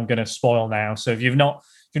reveal I'm gonna spoil now. So if you've not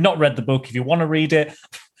read the book, if you want to read it,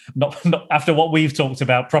 not after what we've talked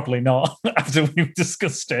about, probably not after we've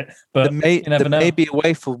discussed it. But you never know. There may be a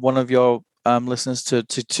way for one of your listeners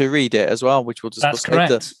to read it as well, which we'll discuss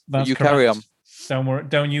later. That's you correct. Carry on.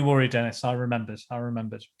 Don't you worry, Dennis. I remembered.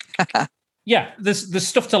 Yeah, there's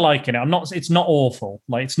stuff to like in it. It's not awful.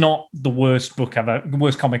 Like, it's not the worst comic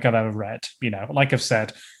I've ever read. You know, like I've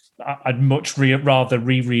said, I'd much rather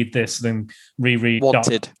reread this than reread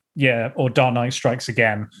Wanted. Or Dark Knight Strikes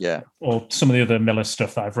Again. Yeah. Or some of the other Miller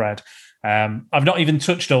stuff that I've read. I've not even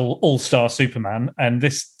touched All-Star Superman, and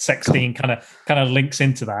this sex scene kind of links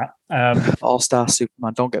into that. All-Star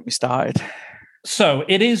Superman, don't get me started. So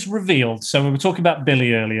it is revealed. So we were talking about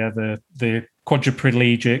Billy earlier, the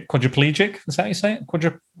quadriplegic. Is that how you say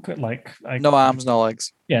it? No arms, no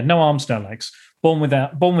legs. Yeah, no arms, no legs. Born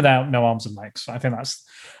without no arms and legs. I think that's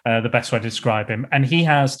the best way to describe him. And he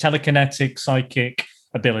has telekinetic, psychic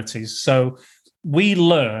abilities. So we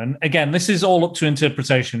learn, again, this is all up to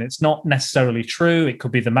interpretation. It's not necessarily true. It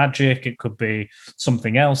could be the magic. It could be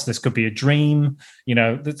something else. This could be a dream. You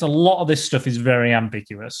know, there's a lot of this stuff is very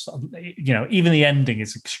ambiguous. You know, even the ending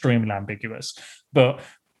is extremely ambiguous. But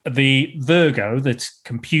the Virgo, the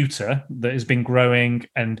computer that has been growing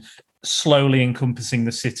and slowly encompassing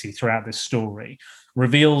the city throughout this story,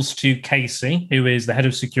 reveals to Casey, who is the head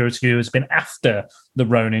of security, who has been after the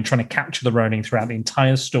Ronin, trying to capture the Ronin throughout the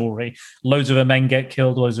entire story. Loads of her men get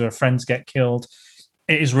killed, loads of her friends get killed.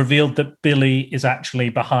 It is revealed that Billy is actually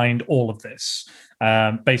behind all of this.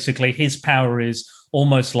 Basically, his power is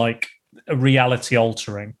almost like a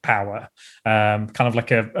reality-altering power, kind of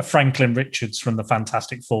like a Franklin Richards from the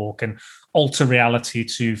Fantastic Four can alter reality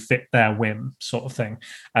to fit their whim, sort of thing.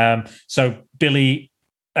 So Billy...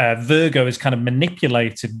 Virgo has kind of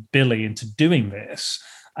manipulated Billy into doing this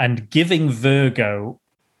and giving Virgo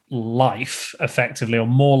life, effectively, or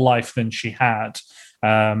more life than she had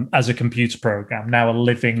as a computer program, now a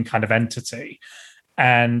living kind of entity.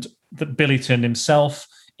 And that Billy turned himself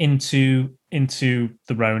into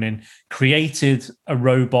the Ronin, created a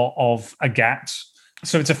robot of Agat.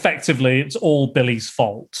 So it's all Billy's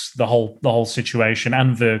fault, the whole situation,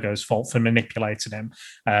 and Virgo's fault for manipulating him.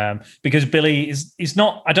 Because Billy is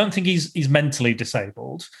not, I don't think he's mentally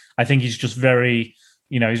disabled. I think he's just very,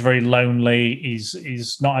 he's very lonely.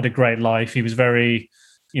 He's not had a great life. He was very,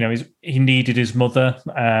 he needed his mother,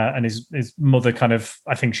 and his mother kind of,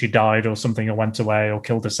 I think she died or something, or went away or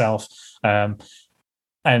killed herself.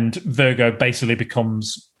 And Virgo basically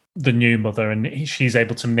becomes the new mother, and she's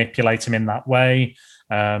able to manipulate him in that way.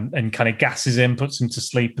 And kind of gasses him, puts him to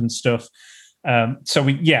sleep and stuff. So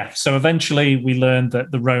eventually we learned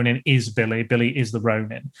that the Ronin is Billy. Billy is the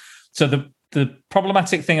Ronin. So the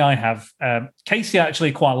problematic thing I have, Casey I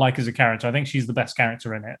actually quite like as a character. I think she's the best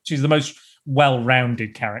character in it. She's the most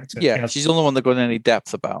well-rounded character. Yeah, she's the only one that got any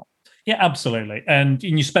depth about. Yeah, absolutely. And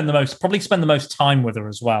you spend the most time with her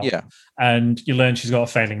as well. Yeah. And you learn she's got a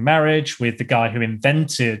failing marriage with the guy who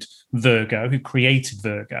invented Virgo, who created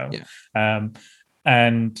Virgo. Yeah.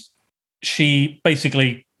 And she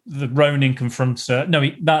basically, the Ronin confronts her. No,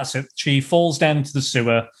 that's it. She falls down into the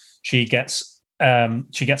sewer. She gets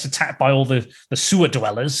attacked by all the sewer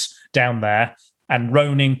dwellers down there, and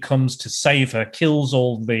Ronin comes to save her, kills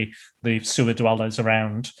all the sewer dwellers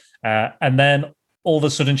around, and then all of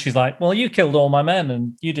a sudden she's like, well, you killed all my men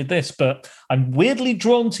and you did this, but I'm weirdly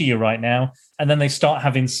drawn to you right now. And then they start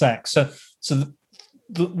having sex. So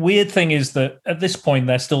the weird thing is that at this point,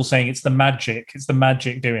 they're still saying it's the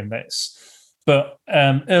magic doing this. But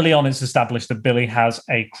early on, it's established that Billy has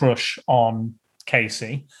a crush on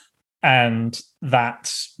Casey. and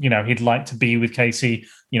that, he'd like to be with Casey,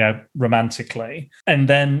 romantically. And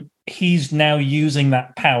then he's now using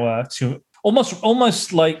that power to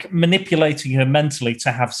almost like manipulating her mentally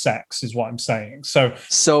to have sex, is what I'm saying. So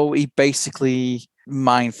he basically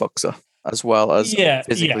mind fucks her as well as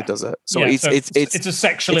physically does it. So it's a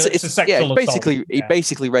sexual assault. Basically, he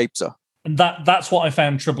basically rapes her. And that's what I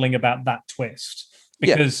found troubling about that twist,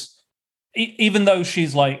 because even though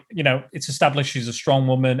she's like, it's established she's a strong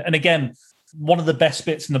woman. And again, one of the best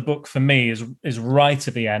bits in the book for me is right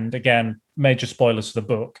at the end. Again, major spoilers for the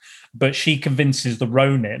book, but she convinces the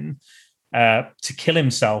Ronin to kill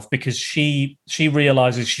himself because she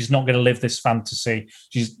realizes she's not going to live this fantasy.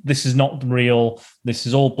 This is not real. This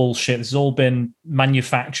is all bullshit. This has all been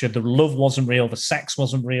manufactured. The love wasn't real. The sex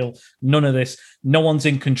wasn't real. None of this. No one's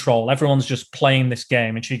in control. Everyone's just playing this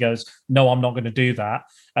game. And she goes, no, I'm not going to do that.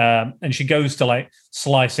 And she goes to like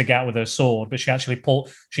slice a gut with her sword, but she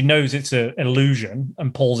knows it's an illusion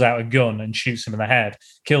and pulls out a gun and shoots him in the head,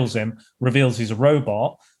 kills him, reveals he's a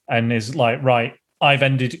robot, and is like, right, I've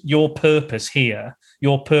ended your purpose here.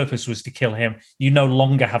 Your purpose was to kill him. You no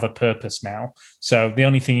longer have a purpose now. So the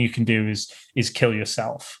only thing you can do is kill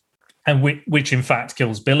yourself. And which in fact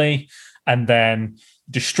kills Billy and then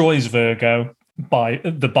destroys Virgo by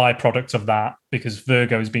the byproduct of that, because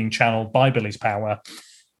Virgo is being channeled by Billy's power.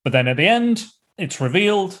 But then at the end, it's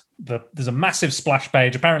revealed that there's a massive splash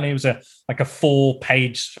page. Apparently it was a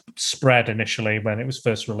 4-page spread initially when it was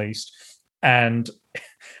first released. And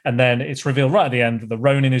then it's revealed right at the end that the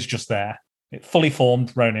Ronin is just there. It fully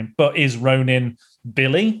formed Ronin. But is Ronin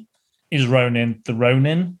Billy? Is Ronin the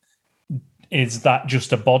Ronin? Is that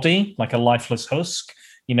just a body, like a lifeless husk?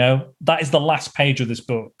 That is the last page of this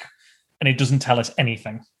book. And it doesn't tell us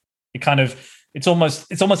anything. It's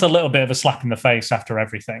almost a little bit of a slap in the face after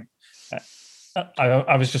everything.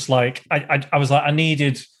 I was just like, I was like, I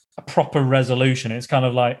needed a proper resolution. It's kind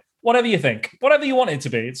of like, whatever you think, whatever you want it to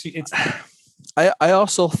be. It's. I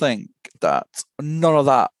also think that none of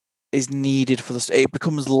that is needed for this. It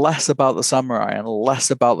becomes less about the samurai and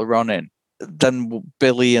less about the Ronin than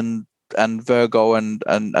Billy and Virgo and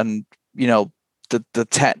the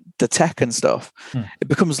tech and stuff. It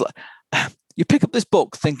becomes like you pick up this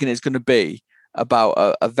book thinking it's going to be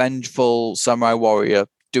about a vengeful samurai warrior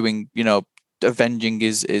doing, avenging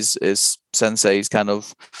his sensei's kind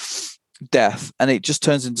of death, and it just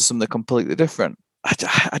turns into something completely different.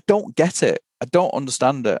 I don't get it. I don't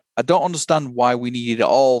understand it. I don't understand why we needed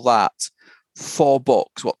all that 4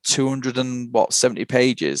 books, 270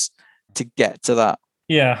 pages to get to that.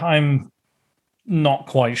 Yeah, I'm not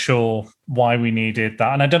quite sure why we needed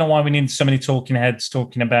that. And I don't know why we need so many talking heads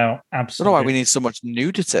talking about absolute... I don't know why we need so much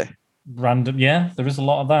nudity. Random, yeah, there is a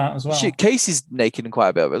lot of that as well. Casey's naked in quite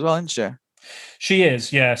a bit of it as well, isn't she? She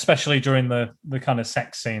is, yeah, especially during the kind of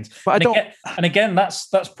sex scenes. But again,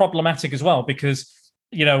 that's problematic as well, because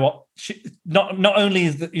what? Not only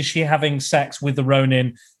is she having sex with the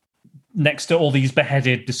Ronin next to all these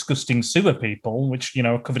beheaded, disgusting sewer people, which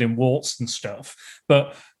are covered in warts and stuff,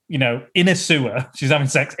 but in a sewer, she's having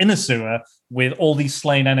sex in a sewer with all these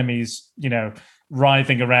slain enemies,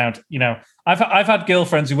 writhing around. I've had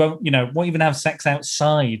girlfriends who won't even have sex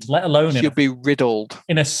outside, let alone she'll be riddled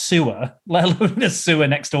in a sewer, let alone in a sewer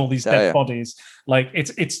next to all these dead bodies. Like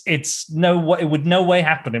it's no way, it would no way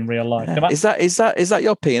happen in real life. Is that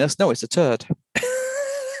your penis? No, it's a turd.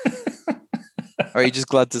 Or are you just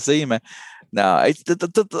glad to see me? No, it's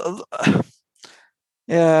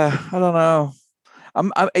yeah, I don't know.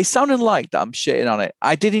 It's sounding like that I'm shitting on it.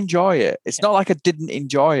 I did enjoy it. It's not like I didn't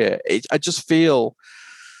enjoy it. I just feel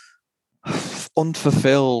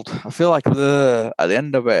unfulfilled. I feel like at the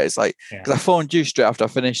end of it, it's like, because I phoned you straight after I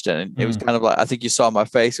finished it, and it was kind of like, I think you saw my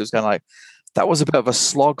face. It was kind of like, that was a bit of a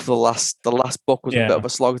slog for the last book was a bit of a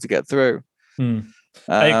slog to get through.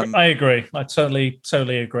 I agree. I totally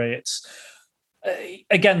agree. It's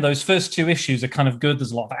again, those first 2 issues are kind of good.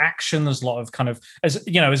 There's a lot of action. There's a lot of kind of, as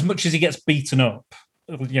much as he gets beaten up,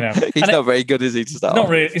 he's not very good, is he? To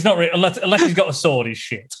start, he's not really unless he's got a sword. He's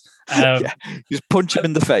shit. Just punch him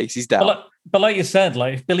in the face. He's down. But like you said,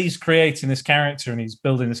 like if Billy's creating this character and he's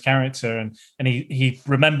building this character, and he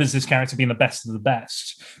remembers this character being the best of the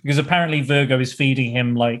best, because apparently Virgo is feeding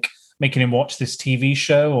him, like making him watch this TV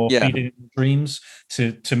show or feeding him dreams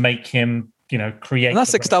to make him create. And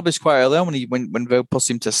that's established quite early on when Virgo puts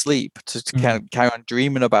him to sleep to kind of carry on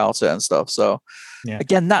dreaming about it and stuff. So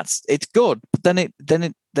again, it's good, but then it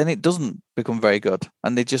doesn't become very good,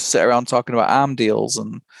 and they just sit around talking about arm deals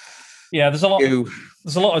and there's a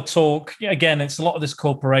lot of talk. Again, it's a lot of this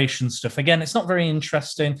corporation stuff. Again, it's not very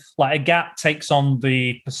interesting. Like Agat takes on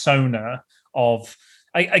the persona of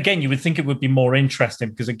Again, you would think it would be more interesting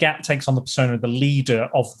because Agat takes on the persona of the leader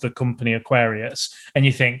of the company Aquarius, and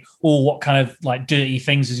you think, oh, what kind of like dirty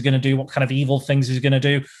things is he going to do? What kind of evil things is he going to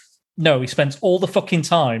do? No, he spends all the fucking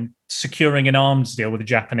time securing an arms deal with the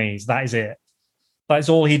Japanese. That is it. That is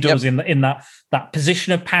all he does in that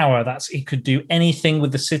position of power. He could do anything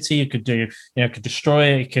with the city. He could do, could destroy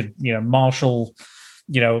it. He could, marshal,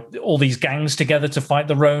 all these gangs together to fight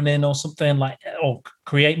the Ronin or something like, or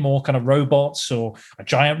create more kind of robots or a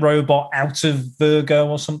giant robot out of Virgo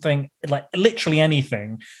or something. Like literally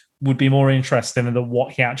anything would be more interesting than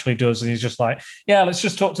what he actually does. And he's just like, yeah, let's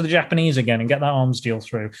just talk to the Japanese again and get that arms deal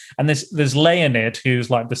through. And there's Leonid,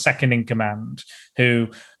 who's like the second in command,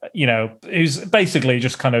 who's basically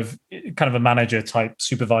just kind of a manager type,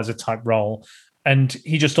 supervisor type role. And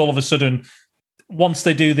he just all of a sudden, once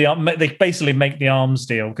they basically make the arms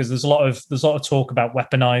deal, because there's a lot of talk about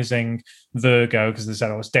weaponizing Virgo, because they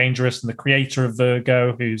said it's dangerous, and the creator of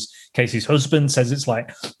Virgo, who's Casey's husband, says it's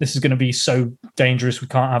like, this is going to be so dangerous, we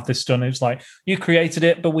can't have this done. It's like, you created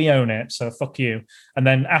it, but we own it, so fuck you. And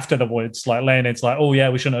then afterwards, like Leonid's like, oh yeah,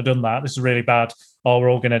 we shouldn't have done that. This is really bad. Oh, we're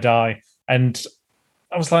all going to die. And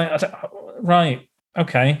I was like, right,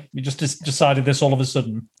 okay, you just decided this all of a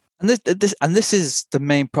sudden. And this is the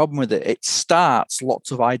main problem with it. It starts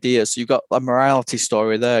lots of ideas. So you've got a morality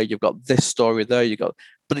story there. You've got this story there.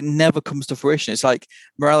 But it never comes to fruition. It's like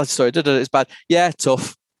morality story. It's bad. Yeah,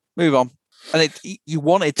 tough. Move on. And you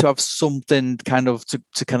wanted to have something kind of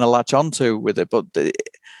to kind of latch onto with it, but it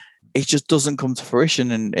just doesn't come to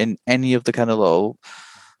fruition in any of the kind of little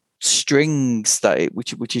strings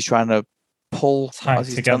which he's trying to pull as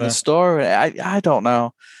he's telling the story. I don't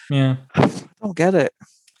know. Yeah, I don't get it.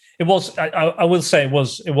 It was. I will say it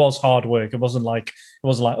was hard work. It wasn't like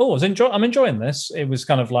oh, I'm enjoying this. It was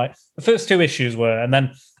kind of like the first two issues were, and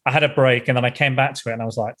then I had a break, and then I came back to it, and I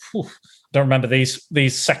was like, I don't remember these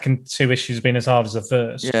second two issues being as hard as the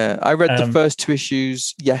first. Yeah, I read the first two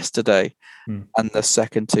issues yesterday, and the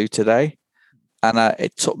second two today, and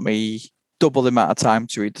it took me double the amount of time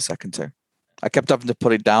to read the second two. I kept having to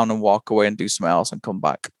put it down and walk away and do something else and come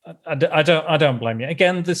back. I don't blame you.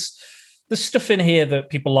 Again, there's stuff in here that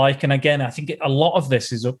people like, and again, I think a lot of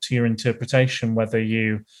this is up to your interpretation whether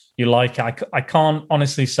you like it. I can't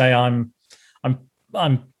honestly say I'm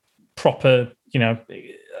proper.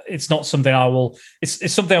 It's not something I will.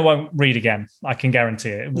 It's something I won't read again. I can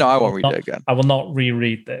guarantee it. No, I won't read it again. I will not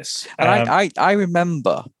reread this. And I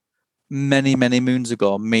remember many moons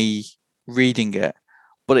ago me reading it,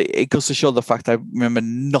 but it goes to show the fact I remember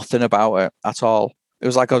nothing about it at all. It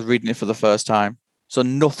was like I was reading it for the first time. So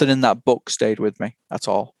nothing in that book stayed with me at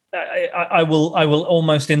all. I will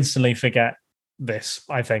almost instantly forget this,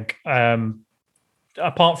 I think.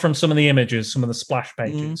 Apart from some of the images, some of the splash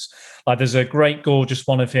pages. Like there's a great, gorgeous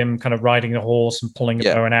one of him kind of riding a horse and pulling a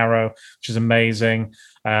bow and arrow, which is amazing.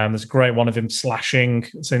 There's a great one of him slashing.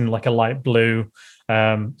 It's in like a light blue.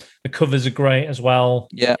 The covers are great as well.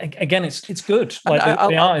 Yeah. Again, it's good. Like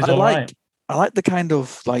the art is all right. I like the kind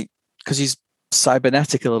of like, because he's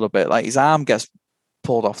cybernetic a little bit. Like his arm gets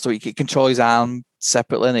pulled off, so he can control his arm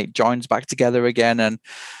separately, and it joins back together again. And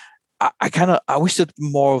I wish there'd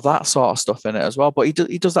more of that sort of stuff in it as well. But he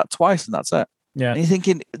does that twice, and that's it. Yeah, and you're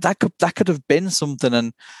thinking that could have been something.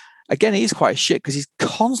 And again, he's quite shit because he's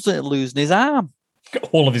constantly losing his arm,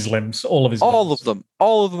 all of his limbs, all of them,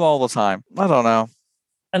 all the time. I don't know.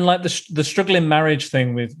 And like the struggling marriage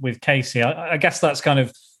thing with Casey, I guess that's kind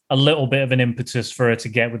of a little bit of an impetus for her to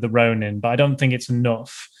get with the Ronin, but I don't think it's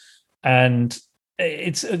enough. And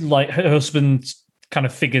it's like her husband kind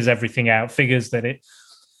of figures everything out, figures that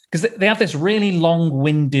because they have this really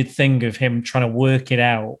long-winded thing of him trying to work it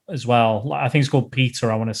out as well. I think it's called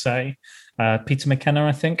Peter, I want to say. Peter McKenna,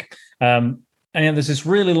 I think. And there's this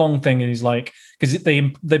really long thing, and he's like, because they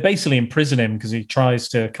basically imprison him because he tries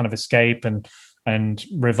to kind of escape and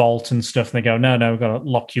revolt and stuff. And they go, no, we've got to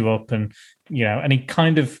lock you up. And, and he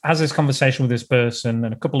kind of has this conversation with this person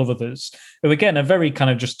and a couple of others who, again, are very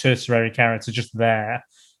kind of just tertiary characters, just there,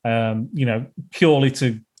 purely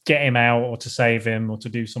to get him out or to save him or to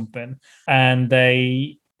do something. And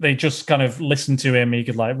they just kind of listen to him. He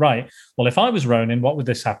could like, right, well, if I was Ronin, what would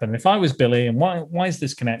this happen? If I was Billy, and why is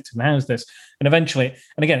this connected? And how is this? And eventually,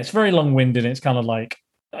 and again, it's very long-winded. It's kind of like,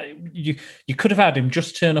 you could have had him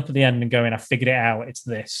just turn up at the end and go in, I figured it out, it's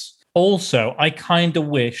this. Also, I kind of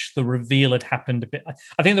wish the reveal had happened a bit.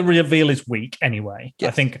 I think the reveal is weak anyway.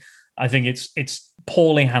 Yes. I think it's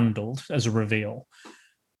poorly handled as a reveal.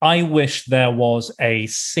 I wish there was a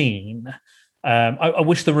scene. I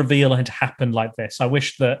wish the reveal had happened like this. I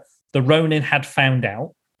wish that the Ronin had found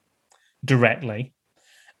out directly,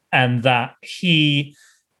 and that he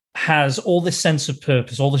has all this sense of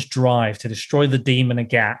purpose, all this drive to destroy the demon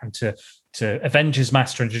Agat and to avenge his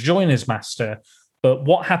master and to join his master. But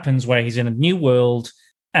what happens where he's in a new world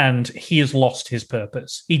and he has lost his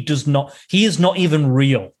purpose? He is not even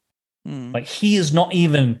real. Like, he is not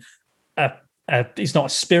even he's not a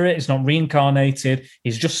spirit, he's not reincarnated.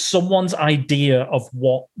 He's just someone's idea of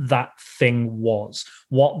what that thing was,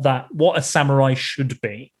 what a samurai should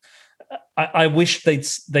be. I wish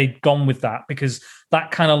they'd gone with that, because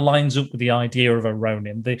that kind of lines up with the idea of a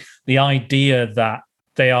Ronin, the idea that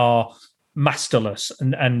they are masterless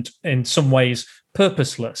and in some ways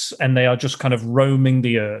purposeless, and they are just kind of roaming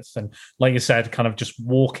the earth, and like you said, kind of just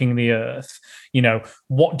walking the earth.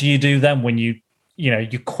 What do you do then when you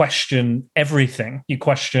question everything? You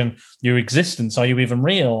question your existence. Are you even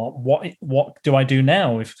real? What do I do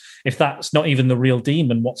now if that's not even the real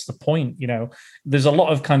demon? What's the point? There's a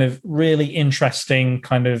lot of kind of really interesting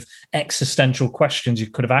kind of existential questions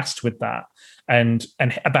you could have asked with that, and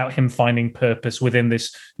about him finding purpose within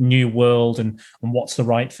this new world, and what's the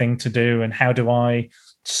right thing to do, and how do I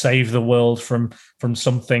save the world from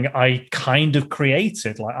something I kind of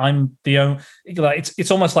created. Like, I'm the only, like,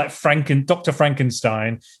 it's almost like Dr.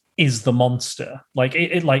 Frankenstein is the monster. Like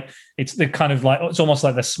it's the kind of like, it's almost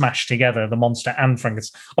like they're smashed together, the monster and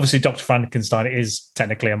Frankenstein. Obviously Dr. Frankenstein is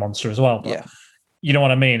technically a monster as well, but yeah, you know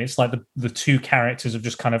what I mean? It's like the two characters of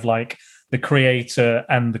just kind of like the creator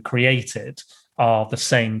and the created are the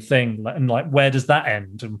same thing. And like, where does that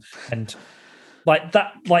end? And like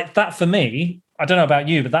that for me, I don't know about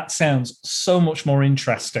you, but that sounds so much more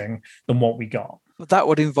interesting than what we got. But that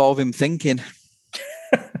would involve him thinking.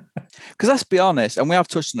 Because let's be honest, and we have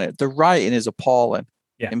touched on it, the writing is appalling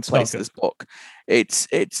in place of this book. It's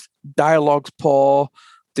dialogue's poor.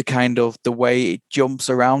 The way it jumps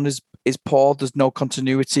around is poor. There's no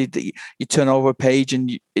continuity. That you turn over a page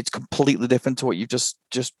and it's completely different to what you've just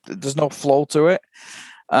there's no flow to it.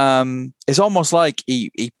 It's almost like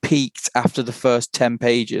he peaked after the first 10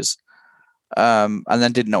 pages. And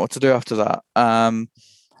then didn't know what to do after that.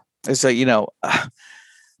 It's like,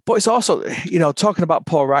 but it's also, talking about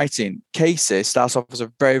poor writing, Casey starts off as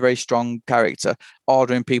a very, very strong character,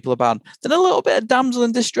 ordering people about, then a little bit of damsel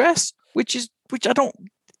in distress,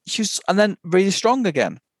 and then really strong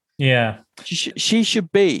again. Yeah. She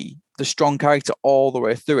should be the strong character all the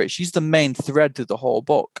way through it. She's the main thread to the whole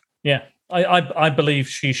book. Yeah. I believe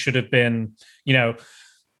she should have been,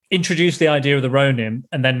 introduce the idea of the Ronin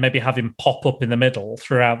and then maybe have him pop up in the middle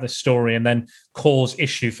throughout the story and then cause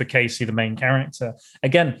issue for Casey, the main character.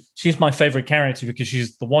 Again, she's my favorite character because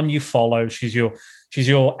she's the one you follow. She's your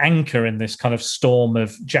anchor in this kind of storm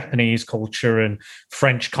of Japanese culture and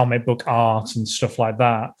French comic book art and stuff like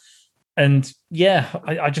that. And yeah,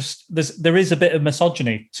 I just there is a bit of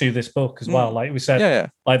misogyny to this book as well. Like we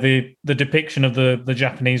said, like the depiction of the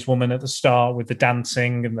Japanese woman at the start with the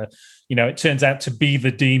dancing and it turns out to be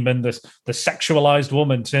the demon. The sexualized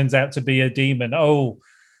woman turns out to be a demon. Oh,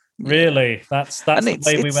 really? That's the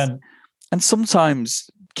way we went. And sometimes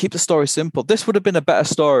keep the story simple. This would have been a better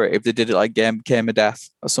story if they did it like Game of Death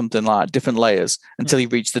or something like different layers until he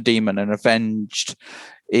reached the demon and avenged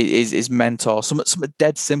his mentor. Something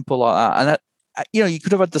dead simple like that. And you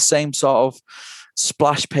could have had the same sort of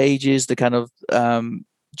splash pages, the kind of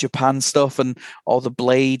Japan stuff and all the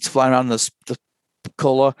blades flying around the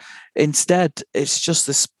color. Instead, it's just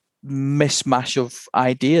this mishmash of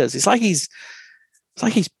ideas. It's like he's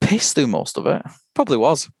pissed through most of it. Probably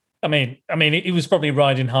was. I mean, he was probably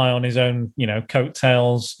riding high on his own,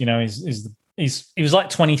 coattails. He was like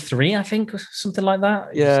 23, I think, or something like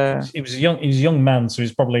that. Yeah, he was a young man, so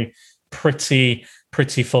he's probably pretty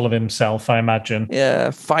full of himself, I imagine.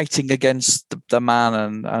 Yeah, fighting against the man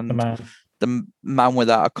and the man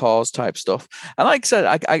without a cause type stuff. And like I said,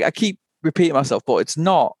 I keep repeating myself, but it's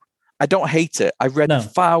not. I don't hate it. I've read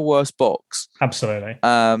far worse books. Absolutely.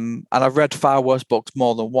 And I've read far worse books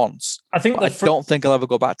more than once. I don't think I'll ever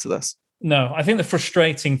go back to this. No, I think the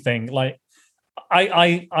frustrating thing, like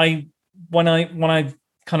I when I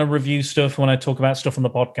kind of review stuff, when I talk about stuff on the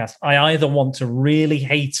podcast, I either want to really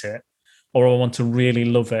hate it or I want to really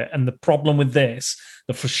love it. And the problem with this,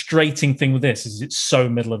 the frustrating thing with this is it's so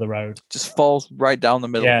middle of the road. Just falls right down the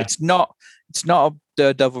middle. Yeah. It's not a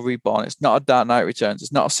Daredevil Reborn. It's not a Dark Knight Returns.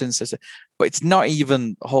 It's not a Sin City. But it's not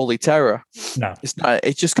even Holy Terror. No. It's not.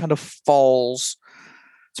 It just kind of falls.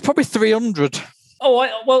 It's probably 300. Oh,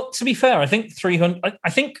 well, to be fair, I think 300. I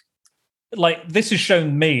think like this has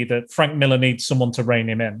shown me that Frank Miller needs someone to rein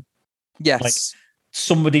him in. Yes. Like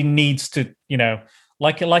somebody needs to,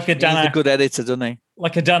 like a Dan. He's a good editor, doesn't he?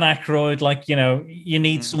 Like a Dan Aykroyd, you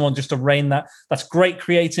need someone just to rein that. That's great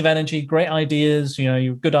creative energy, great ideas. You're a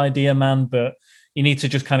good idea man, but you need to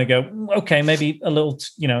just kind of go, okay, maybe a little,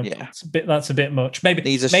 that's a bit much. Maybe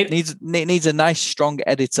needs a nice strong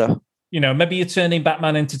editor. Maybe you're turning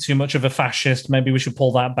Batman into too much of a fascist. Maybe we should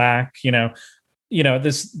pull that back.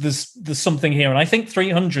 There's something here, and I think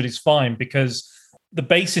 300 is fine because the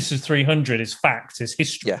basis of 300 is fact, is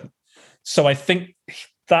history. Yeah. So I think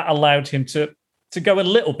that allowed him to go a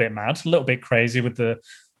little bit mad, a little bit crazy with the,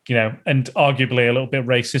 and arguably a little bit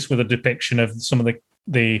racist with a depiction of some of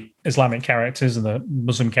the Islamic characters and the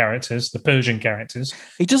Muslim characters, the Persian characters.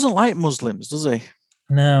 He doesn't like Muslims, does he?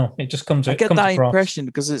 No, it just comes. I get that impression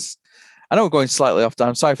because I know we're going slightly off.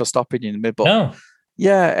 I'm sorry for stopping you in the mid, but no.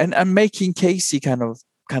 Yeah, and making Casey kind of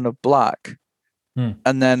black,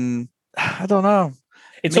 and then I don't know.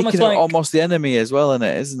 It's making almost the enemy as well,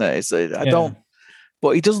 isn't it? I don't.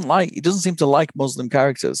 But he doesn't seem to like Muslim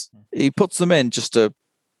characters. He puts them in just to,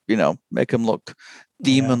 make them look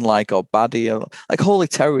demon-like or baddie. Like Holy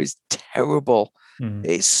Terror is terrible.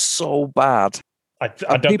 It's so bad. I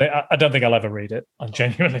don't think I'll ever read it. I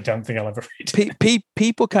genuinely don't think I'll ever read it.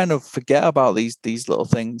 People kind of forget about these little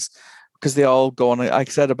things because they all go on. Like I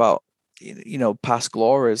said about past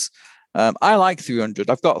glories. I like 300.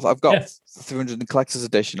 I've got 300 in collector's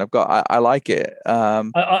edition. I like it. I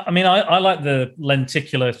like the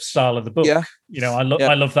lenticular style of the book. Yeah. I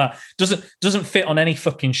love that. Doesn't fit on any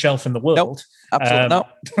fucking shelf in the world. Nope, absolutely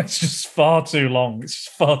not. It's just far too long. It's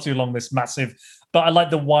far too long. This massive. But I like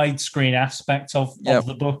the widescreen aspect of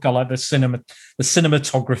the book. I like the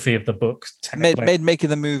cinematography of the book. Made making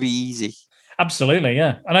the movie easy. Absolutely,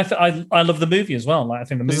 yeah. And I love the movie as well. Like, I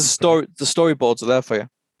think the storyboards are there for you.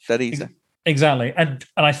 That easy. Exactly. And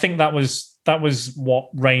I think that was what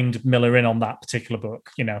reined Miller in on that particular book.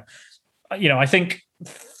 I think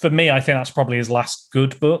for me, I think that's probably his last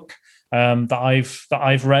good book that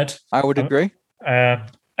I've read. I would agree.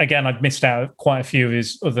 Again, I've missed out quite a few of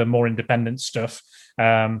his other more independent stuff.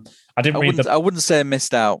 I wouldn't say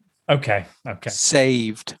missed out. Okay.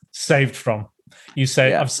 Saved from. You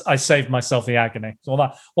say I saved myself the agony.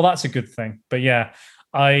 Well, that's a good thing. But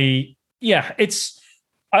I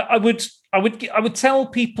would tell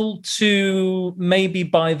people to maybe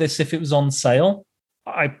buy this if it was on sale.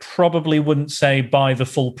 I probably wouldn't say buy the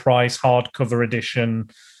full price hardcover edition,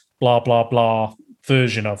 blah blah blah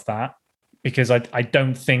version of that, because I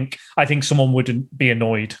think someone wouldn't be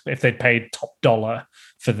annoyed if they'd paid top dollar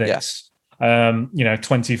for this.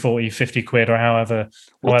 20, 40, 50 quid or however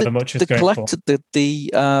much it's going for.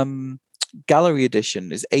 The gallery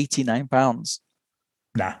edition is £89.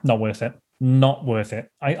 Nah, not worth it. Not worth it.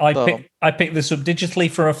 I picked this up digitally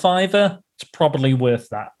for a £5. It's probably worth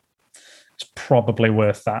that.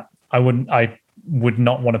 I would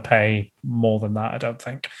not want to pay more than that, I don't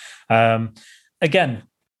think. Again,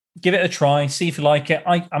 give it a try, see if you like it.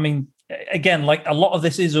 I mean, again, like a lot of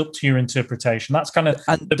this is up to your interpretation. That's kind of,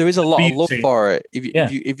 and there is a lot of love for it.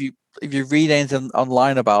 If you read anything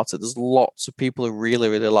online about it, there's lots of people who really,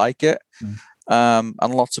 really like it. And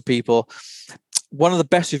lots of people. One of the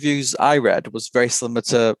best reviews I read was very similar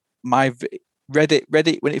to my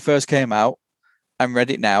Reddit when it first came out, and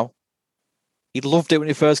read it now. He loved it when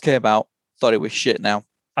it first came out, thought it was shit now.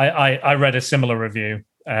 I read a similar review.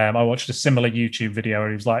 I watched a similar YouTube video where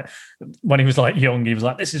he was like, when he was like young, he was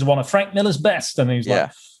like, this is one of Frank Miller's best. And he was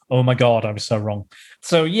like, oh my God, I was so wrong.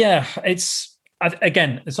 So it's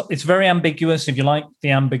very ambiguous. If you like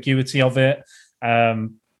the ambiguity of it,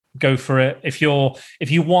 go for it. If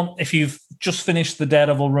you've just finished the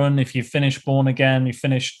Daredevil run, if you've finished Born Again, you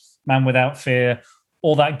finished Man Without Fear,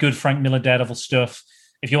 all that good Frank Miller Daredevil stuff.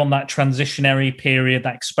 If you want that transitionary period,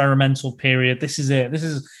 that experimental period, this is it. This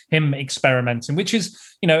is him experimenting, which is,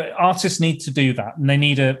 artists need to do that, and they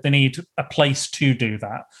need a place to do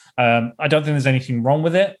that. I don't think there's anything wrong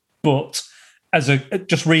with it, but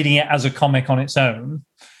just reading it as a comic on its own,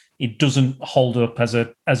 it doesn't hold up as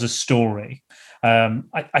a story.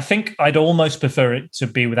 I think I'd almost prefer it to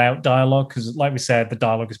be without dialogue because, like we said, the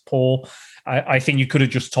dialogue is poor. I think you could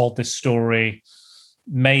have just told this story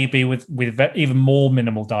maybe with even more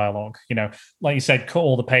minimal dialogue. Like you said, cut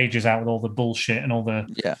all the pages out with all the bullshit and all the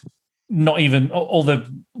not even all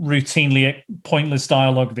the routinely pointless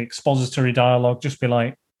dialogue, the expository dialogue. Just be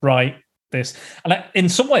like, right, this. And in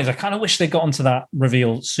some ways, I kind of wish they got onto that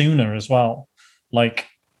reveal sooner as well. Like,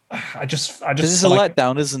 I just it's a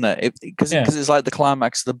letdown, isn't it? Because it's like the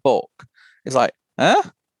climax of the book. It's like, huh?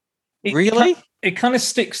 Really? It kind of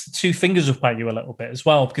sticks the two fingers up at you a little bit as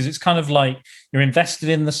well, because it's kind of like you're invested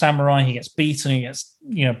in the samurai. He gets beaten, he gets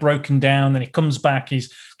broken down, then he comes back,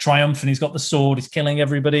 he's triumphant, he's got the sword, he's killing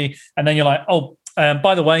everybody, and then you're like, oh,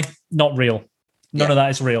 by the way, not real. None of that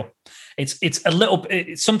is real. It's a little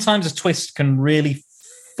bit. Sometimes a twist can really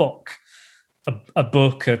fuck a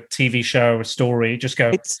book, a TV show, a story. Just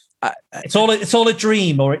go. It's all a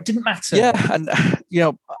dream, or it didn't matter. Yeah, and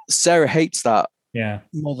Sarah hates that. Yeah,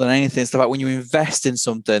 more than anything. It's about when you invest in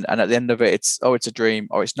something, and at the end of it, it's a dream,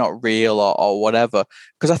 or it's not real, or whatever.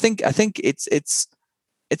 Because I think it's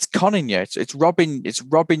conning you. It's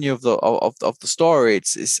robbing you of the story.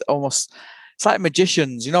 It's almost like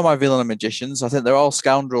magicians. You know my villain of magicians. I think they're all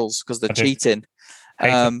scoundrels because they're cheating.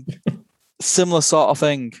 Similar sort of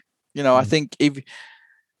thing. I think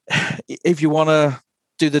if you want to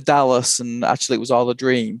do the Dallas and actually it was all a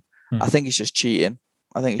dream, I think it's just cheating.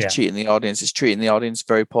 I think it's cheating the audience. It's treating the audience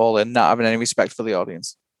very poorly and not having any respect for the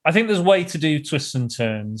audience. I think there's a way to do twists and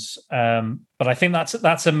turns, but I think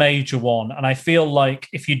that's a major one. And I feel like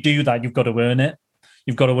if you do that, you've got to earn it.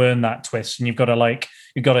 You've got to earn that twist, and you've got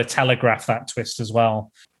to telegraph that twist as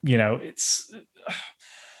well. It's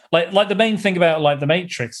like the main thing about like The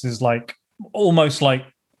Matrix is like almost like,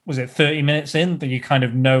 was it 30 minutes in that you kind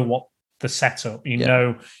of know what the setup, you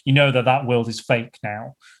know that world is fake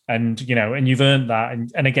now, and and you've earned that,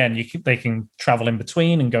 and again they can travel in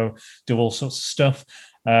between and go do all sorts of stuff.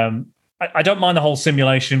 I don't mind the whole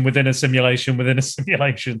simulation within a simulation within a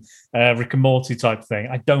simulation, Rick and Morty type thing.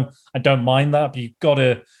 I don't mind that, but you've got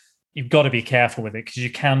to be careful with it, because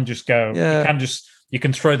you can just go, you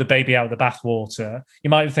can throw the baby out of the bathwater. You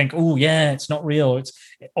might think, oh yeah, it's not real.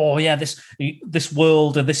 This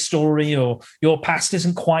world or this story or your past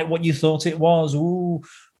isn't quite what you thought it was. Ooh,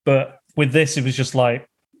 but with this, it was just like,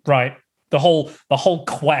 right, the whole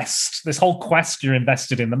quest, this whole quest you're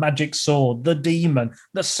invested in, the magic sword, the demon,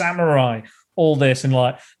 the samurai, all this, and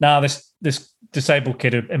like now this disabled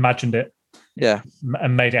kid imagined it,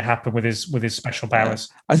 and made it happen with his special powers.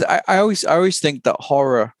 I always think that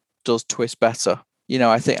horror does twist better.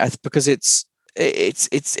 I think because it's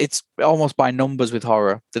almost by numbers with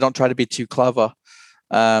horror. They don't try to be too clever.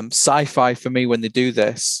 Sci-fi for me, when they do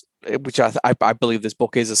this, which I believe this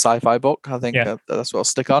book is a sci-fi book. I think that's what I'll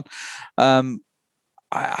stick on. I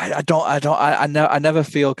never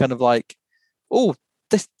feel kind of like, oh,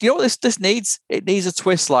 this, what this needs? It needs a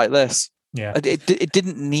twist like this. Yeah, it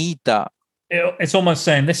didn't need that. It's almost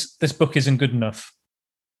saying this book isn't good enough.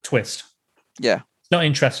 Twist. Yeah, it's not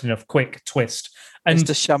interesting enough. Quick twist. And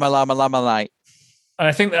Mr. Shamalama. And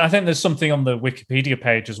I think there's something on the Wikipedia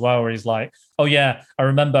page as well where he's like, oh yeah, I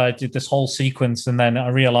remember I did this whole sequence and then I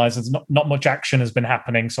realized there's not much action has been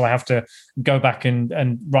happening, so I have to go back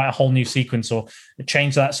and write a whole new sequence or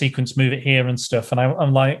change that sequence, move it here and stuff. And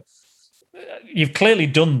I'm like, you've clearly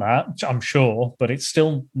done that, I'm sure, but it's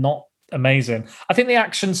still not amazing. I think the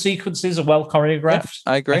action sequences are well choreographed.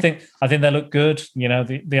 Yeah, I agree. I think they look good.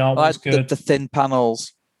 The art was good. The thin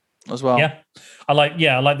panels as well. Yeah, I like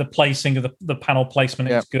the placing of the panel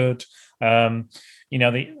placement is good. I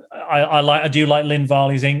do like Lynn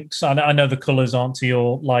Varley's inks. I know the colours aren't to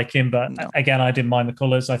your liking, but again, I didn't mind the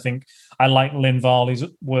colours. I think I like Lynn Varley's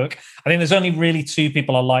work. I think there's only really two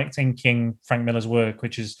people I liked inking Frank Miller's work,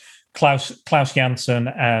 which is Klaus Janson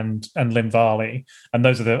and Lynn Varley, and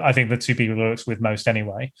those are I think the two people he works with most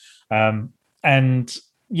anyway. And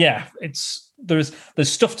yeah, there's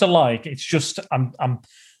stuff to like. It's just I'm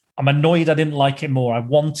annoyed I didn't like it more. I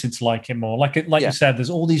wanted to like it more. Like you said,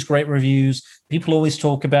 there's all these great reviews. People always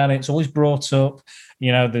talk about it. It's always brought up.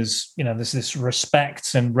 There's this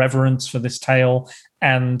respect and reverence for this tale,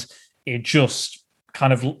 and it just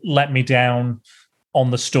kind of let me down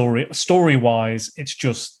on the story. Story-wise, it's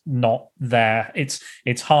just not there. It's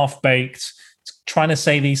half-baked. It's trying to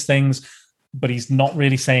say these things, but he's not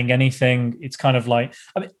really saying anything. It's kind of like,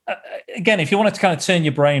 again, if you wanted to kind of turn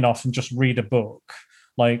your brain off and just read a book,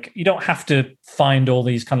 like, you don't have to find all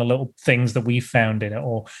these kind of little things that we found in it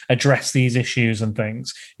or address these issues and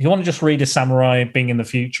things. If you want to just read a samurai being in the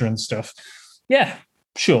future and stuff, yeah,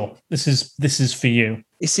 sure, this is for you.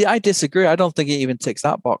 You see, I disagree. I don't think it even ticks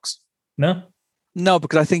that box. No,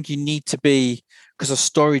 because I think you need to be, because a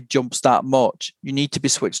story jumps that much, you need to be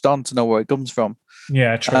switched on to know where it comes from.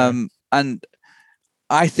 Yeah, true. And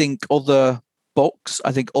I think other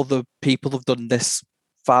other people have done this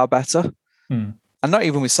far better. And not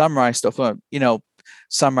even with samurai stuff,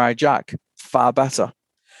 Samurai Jack, far better.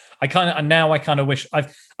 I kind of wish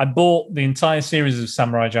I bought the entire series of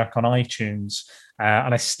Samurai Jack on iTunes,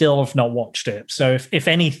 and I still have not watched it. So if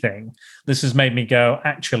anything, this has made me go,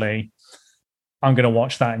 actually, I'm going to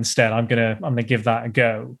watch that instead. I'm going to give that a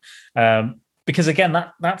go, because again,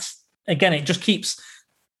 it just keeps.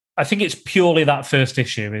 I think it's purely that first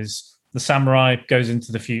issue is the samurai goes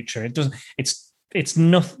into the future. It doesn't.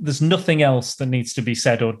 There's nothing else that needs to be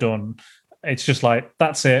said or done. It's just like,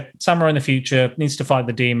 that's it. Samurai in the future needs to fight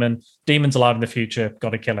the demon. Demon's alive in the future. Got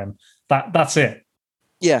to kill him. That's it.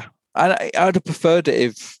 Yeah, I'd have preferred it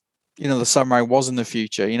if, the samurai was in the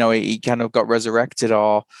future. He kind of got resurrected,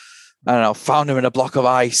 or I don't know, found him in a block of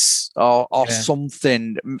ice, or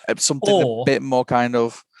something Or- a bit more kind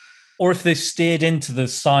of. Or if they steered into the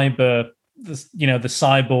the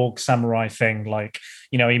cyborg samurai thing, like,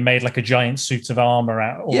 he made like a giant suit of armor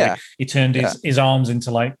out, or like he turned his arms into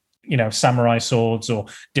like, samurai swords or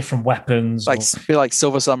different weapons. Be like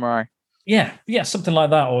Silver Samurai. Yeah, something like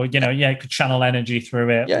that. Or, it could channel energy through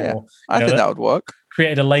it. Yeah, or, I think that would work.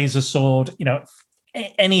 Created a laser sword,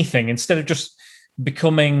 anything, instead of just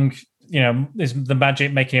becoming, the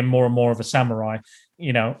magic making him more and more of a samurai.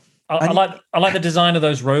 I like the design of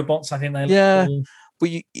those robots. I think they look cool. But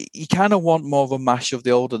you kind of want more of a mash of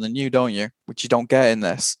the old and the new, don't you? Which you don't get in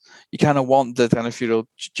this. You kind of want the kind of feudal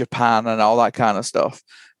Japan and all that kind of stuff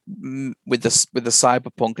with the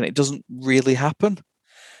cyberpunk, and it doesn't really happen.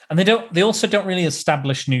 And they also don't really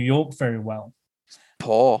establish New York very well.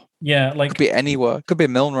 Poor. Yeah, like could be anywhere. Could be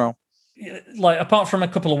Milnrow. Like, apart from a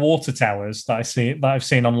couple of water towers that I've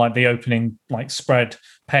seen on like the opening like spread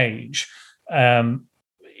page,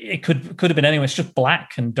 it could have been anywhere. It's just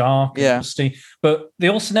black and dark and dusty. But they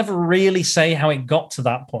also never really say how it got to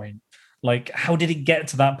that point. Like, how did it get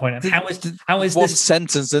to that point? And how is one this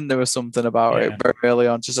sentence in there or something about it very early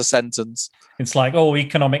on? Just a sentence. It's like,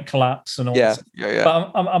 economic collapse and all. Yeah.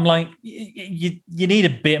 But I'm like, you need a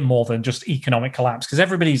bit more than just economic collapse, because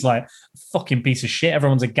everybody's like fucking piece of shit.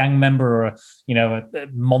 Everyone's a gang member or a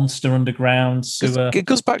monster underground sewer. It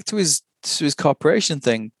goes back to his corporation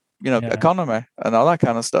thing, economy and all that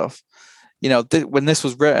kind of stuff. When this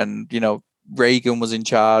was written, Reagan was in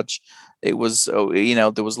charge. It was,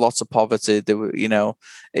 there was lots of poverty. There were,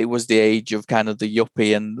 it was the age of kind of the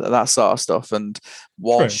yuppie and that sort of stuff, and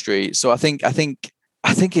Wall Street. So I think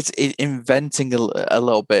it's inventing a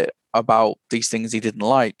little bit about these things he didn't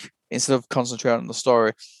like instead of concentrating on the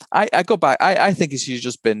story. I go back. I think it's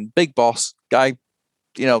just been big boss guy,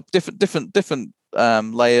 different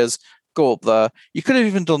layers. Go up there. You could have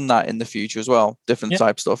even done that in the future as well. Different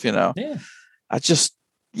type stuff,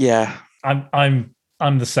 Yeah.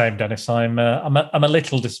 I'm the same, Dennis. I'm a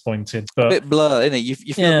little disappointed, but a bit blur, isn't it? You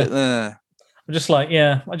feel a bit. I'm just like,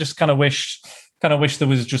 I just kind of wish there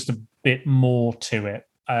was just a bit more to it.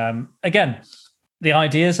 Again, the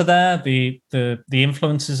ideas are there, the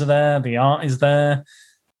influences are there, the art is there.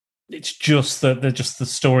 It's just that the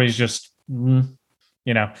story is just, And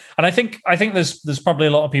I think there's probably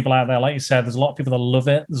a lot of people out there, like you said, there's a lot of people that love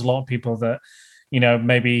it. There's a lot of people that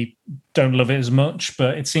maybe don't love it as much,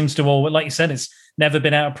 but it seems to all, like you said, it's never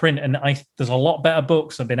been out of print, and there's a lot better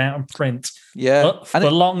books that have been out of print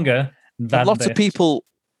for longer than lots of people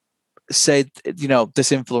say,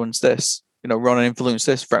 this influenced this, Ronan influenced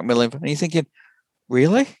this, Frank Miller, and you're thinking,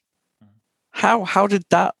 really? How did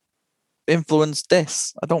that influence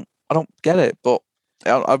this? I don't get it, but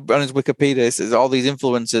on his Wikipedia, it says all these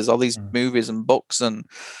influences, all these movies and books and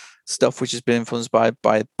stuff which has been influenced by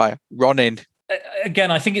Ronin.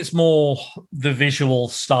 Again, I think it's more the visual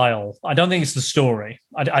style. I don't think it's the story.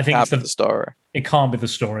 I think it's the story. It can't be the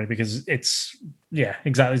story because it's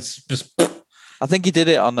exactly. It's just. I think he did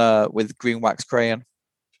it on with green wax crayon.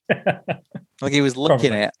 Like he was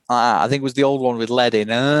looking at. I think it was the old one with lead in.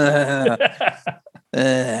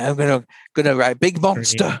 I'm gonna write big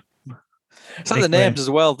monster. Some of the names as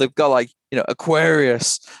well. They've got like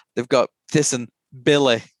Aquarius. They've got this and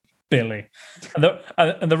Billy. And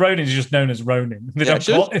the Ronin is just known as Ronin. They don't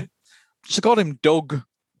just call him Doug.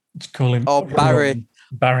 Just call him Barry.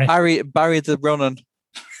 Barry the Ronin.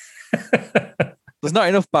 There's not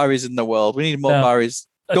enough Barrys in the world. We need more Barrys.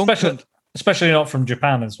 Duncan. Especially not from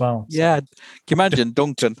Japan as well. So. Yeah. Can you imagine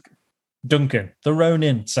Duncan, the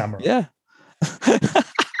Ronin samurai. Yeah.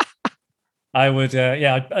 I would,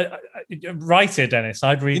 I'd write it, Dennis.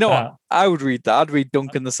 I'd read that. What? I would read that. I'd read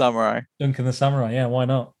Duncan the Samurai. Duncan the Samurai, yeah, why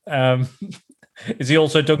not? Is he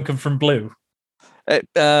also Duncan from Blue?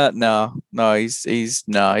 No, he's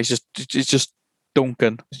just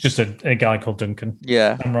Duncan. It's just a guy called Duncan.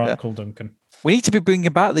 Yeah, Samurai called Duncan. We need to be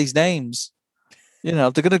bringing back these names.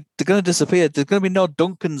 They're gonna disappear. There's gonna be no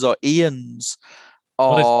Duncans or Ians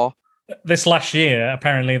or. This last year,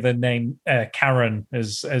 apparently, the name Karen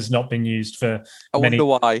has not been used for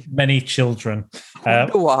many children. I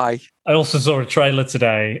wonder why. I also saw a trailer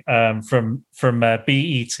today from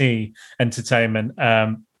BET Entertainment.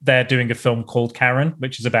 They're doing a film called Karen,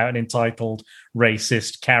 which is about an entitled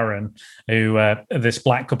racist Karen who this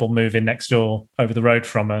black couple move in next door over the road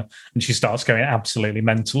from her, and she starts going absolutely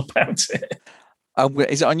mental about it.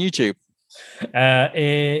 Is it on YouTube?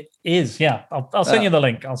 It is, yeah. I'll send you the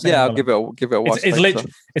link. I'll send you Yeah, the I'll link. give it a watch.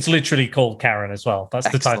 It's literally called Karen as well. That's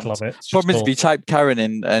the title of it. It's just Problem is, if called- you type Karen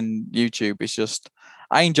in YouTube, it's just.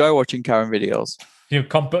 I enjoy watching Karen videos.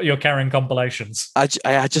 your Karen compilations. I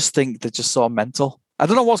just think they're just so mental. I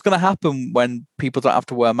don't know what's going to happen when people don't have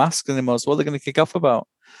to wear masks anymore. So what are they going to kick off about?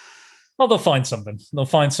 Well, they'll find something. They'll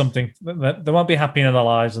find something. They won't be happy in their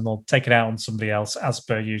lives, and they'll take it out on somebody else, as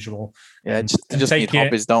per usual. Yeah, And they just take need it-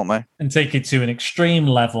 hobbies, don't they? and take it to an extreme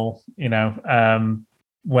level,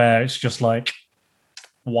 where it's just like,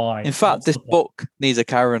 why? In fact, What's this the point? book needs a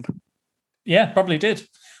Karen. Yeah, probably did.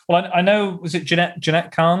 Well, I know, was it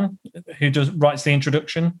Jeanette Kahn who writes the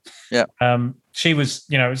introduction? Yeah. She was,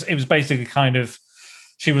 it was basically kind of,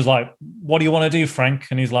 she was like, what do you want to do, Frank?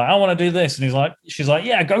 And he's like, I want to do this. And she's like,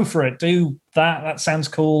 yeah, go for it. Do that. That sounds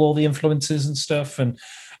cool. All the influences and stuff. And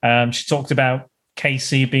she talked about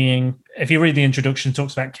Casey being, if you read the introduction,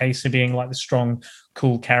 talks about Casey being like the strong,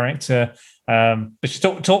 cool character. But she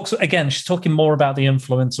talks again, she's talking more about the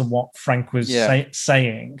influence and what Frank was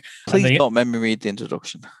saying. Please don't make me read the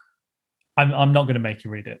introduction. I'm not going to make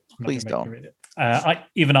you read it. Please don't. Read it.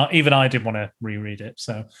 Even I did want to reread it.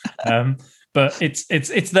 So, but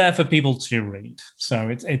it's there for people to read. So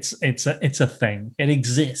it's a thing. It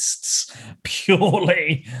exists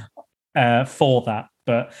purely for that.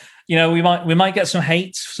 But we might get some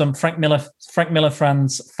hate. Some Frank Miller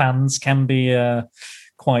fans can be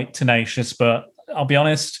quite tenacious. But I'll be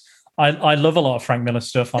honest. I love a lot of Frank Miller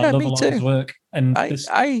stuff. I love a lot of his work, and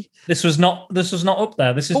this was not up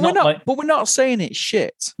there. This is not but we're not saying it's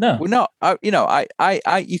shit. No, we're not.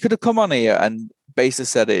 You could have come on here and basically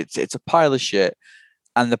said it's a pile of shit,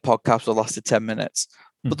 and the podcast will lasted 10 minutes.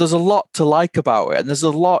 But there's a lot to like about it, and there's a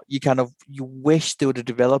lot you wish they would have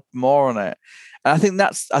developed more on it. And I think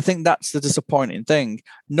that's the disappointing thing.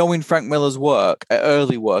 Knowing Frank Miller's work,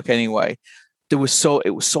 early work anyway. It was so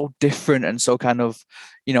different and so kind of,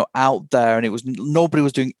 out there, and nobody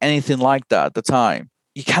was doing anything like that at the time.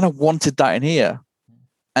 You kind of wanted that in here,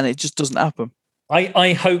 and it just doesn't happen.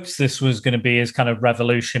 I hoped this was going to be as kind of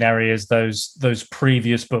revolutionary as those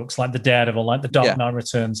previous books, like the Daredevil, like the Dark Knight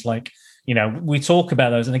Returns. Like, we talk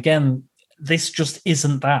about those, and again, this just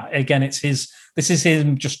isn't that. Again, this is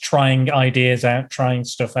him just trying ideas out, trying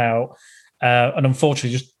stuff out, and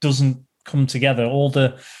unfortunately, just doesn't come together.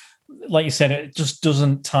 Like you said, it just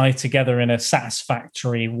doesn't tie together in a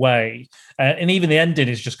satisfactory way. And even the ending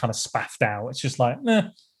is just kind of spaffed out. It's just like,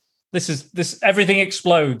 this everything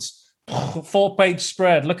explodes. 4-page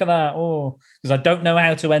spread. Look at that. Oh, because I don't know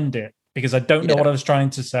how to end it, because I don't know what I was trying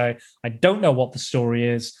to say. I don't know what the story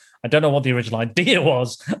is. I don't know what the original idea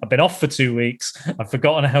was. I've been off for 2 weeks. I've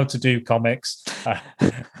forgotten how to do comics.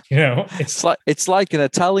 It's like an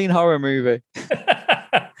Italian horror movie.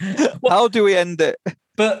 How do we end it?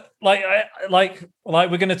 But like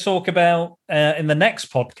we're going to talk about in the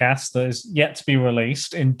next podcast that is yet to be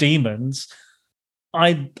released, in Demons.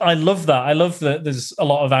 I love that. I love that there's a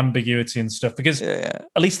lot of ambiguity and stuff, because at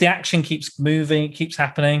least the action keeps moving, it keeps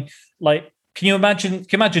happening. Like, can you imagine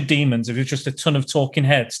Demons if it was just a ton of talking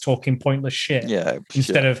heads talking pointless shit? Yeah.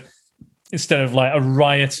 Instead of like a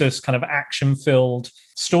riotous kind of action-filled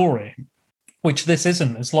story, which this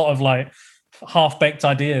isn't. It's a lot of like half-baked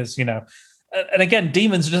ideas, And again,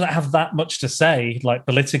 Demons doesn't have that much to say, like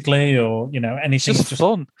politically or anything. It's just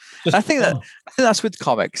fun. I think that's with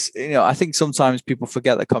comics. I think sometimes people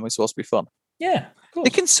forget that comics are supposed to be fun. Yeah, they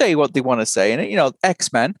can say what they want to say, and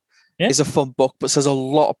X-Men is a fun book, but there's a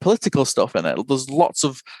lot of political stuff in it. There's lots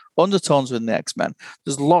of undertones in the X-Men.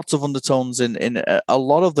 There's lots of undertones in a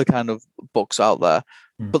lot of the kind of books out there,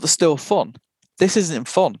 but they're still fun. This isn't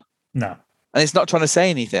fun. No, and it's not trying to say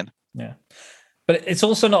anything. Yeah, but it's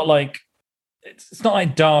also not like. It's not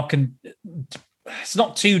like dark, and it's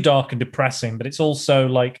not too dark and depressing, but it's also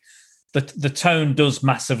like the tone does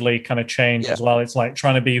massively kind of change as well. It's like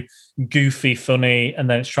trying to be goofy, funny, and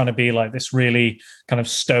then it's trying to be like this really kind of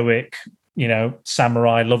stoic,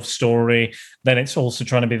 samurai love story. Then it's also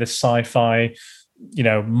trying to be the sci-fi,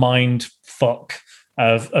 mind fuck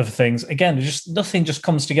of things. Again, just nothing just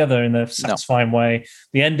comes together in a satisfying way.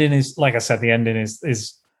 The ending is, like I said,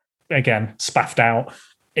 is again spaffed out.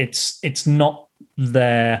 It's not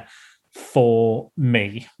there for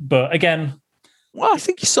me, but again, well, I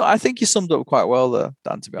think you summed up quite well there,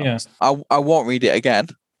 Dan. To be honest, I won't read it again.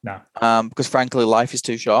 No, because frankly, life is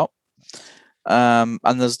too short. And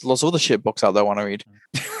there's lots of other shit books out there I want to read.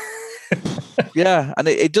 Yeah, and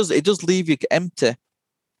it does leave you empty.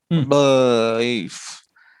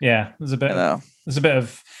 Yeah, there's a bit.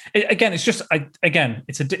 Again, it's just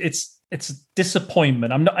it's a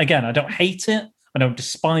disappointment. I don't hate it. I don't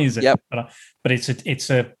despise it, but it's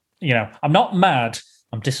I'm not mad.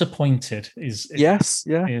 I'm disappointed. Yes,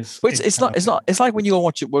 yeah. But it's like when you go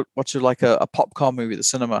watch like a popcorn movie at the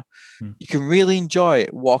cinema. You can really enjoy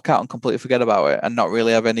it, walk out and completely forget about it, and not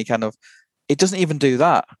really have any kind of. It doesn't even do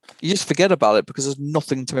that. You just forget about it because there's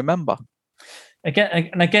nothing to remember.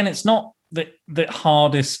 Again, it's not the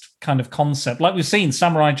hardest kind of concept. Like we've seen,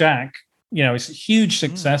 Samurai Jack. It's a huge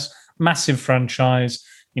success, massive franchise.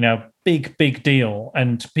 Big deal,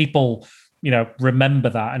 and people. Remember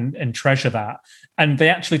that and treasure that. And they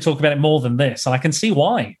actually talk about it more than this. And I can see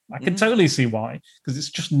why. I can totally see why. Because it's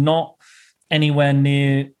just not anywhere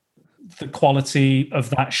near the quality of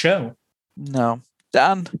that show. No.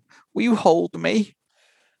 Dan, will you hold me?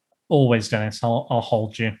 Always, Dennis. I'll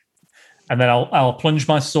hold you. And then I'll plunge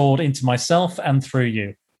my sword into myself and through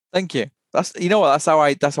you. Thank you. That's how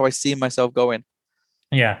I see myself going.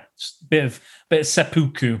 Yeah. Just a bit of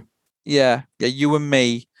seppuku. Yeah. Yeah, you and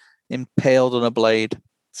me. Impaled on a blade.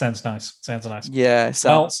 Sounds nice. Yeah, it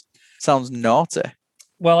sounds naughty.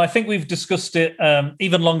 Well, I think we've discussed it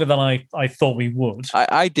even longer than I thought we would.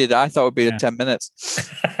 I did. I thought it would be 10 minutes.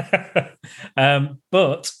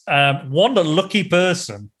 But one lucky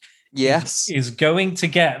person is going to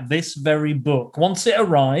get this very book once it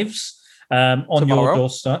arrives on tomorrow. Your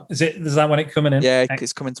doorstep. Is that when it's coming in? Yeah,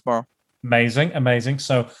 it's coming tomorrow. Amazing.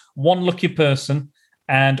 So one lucky person.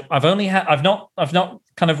 And I've not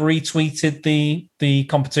kind of retweeted the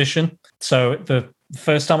competition. So the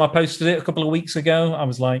first time I posted it a couple of weeks ago, I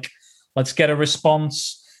was like, let's get a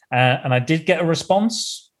response. And I did get a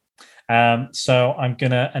response. So I'm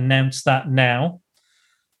going to announce that now.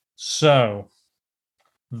 So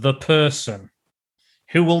the person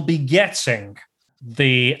who will be getting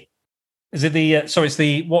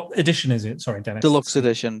what edition is it? Sorry, Dennis. Deluxe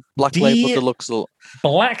edition. Black Label Deluxe.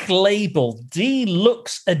 Black Label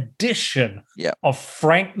Deluxe edition of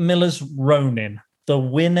Frank Miller's Ronin. The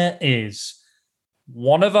winner is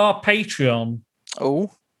one of our Patreon.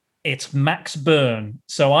 Oh. It's Max Byrne.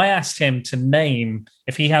 So I asked him to name,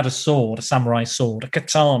 if he had a sword, a samurai sword, a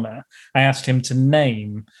katana, I asked him to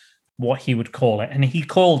name what he would call it. And he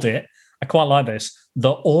called it, I quite like this,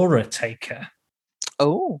 the Aura Taker.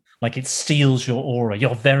 Oh, like it steals your aura,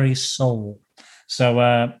 your very soul. So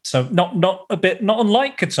not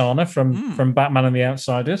unlike Katana from Batman and the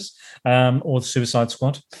Outsiders, or the Suicide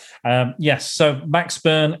Squad. Yes. So Max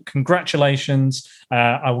Byrne, congratulations.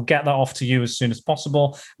 I will get that off to you as soon as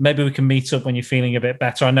possible. Maybe we can meet up when you're feeling a bit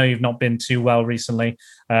better. I know you've not been too well recently,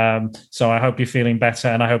 so I hope you're feeling better,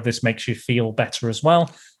 and I hope this makes you feel better as well.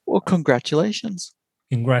 Well, congratulations.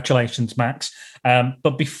 Congratulations, Max.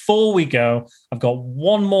 But before we go, I've got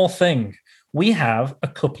one more thing. We have a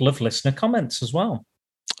couple of listener comments as well.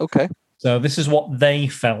 Okay. So this is what they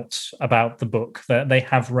felt about the book that they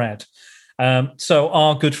have read. So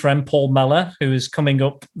our good friend Paul Meller, who is coming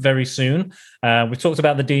up very soon. We talked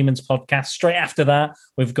about the Demons podcast. Straight after that,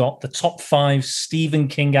 we've got the top 5 Stephen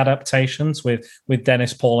King adaptations with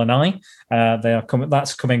Dennis, Paul, and I. They are coming.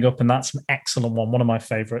 That's coming up, and that's an excellent one of my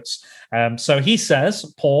favorites. So he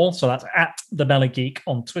says, Paul, so that's at the Meller Geek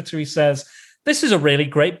on Twitter. He says, "This is a really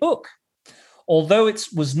great book. Although it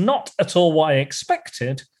was not at all what I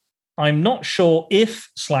expected, I'm not sure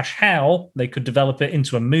if/how they could develop it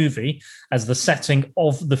into a movie, as the setting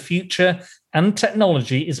of the future and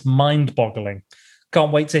technology is mind-boggling.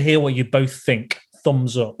 Can't wait to hear what you both think.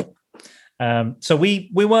 Thumbs up." So we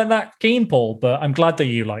weren't that keen, Paul, but I'm glad that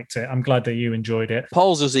you liked it. I'm glad that you enjoyed it.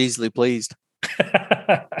 Paul's just easily pleased.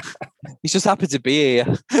 He's just happy to be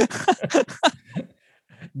here.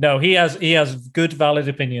 No, he has good, valid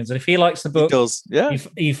opinions, and if he likes the book, he does. Yeah,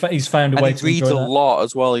 he's found a way to read a lot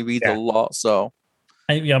as well. He reads a lot, so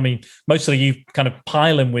I mean, mostly you kind of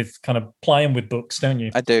plying with books, don't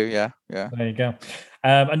you? I do, yeah. There you go.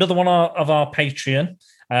 Another one of our Patreon,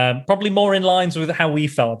 probably more in lines with how we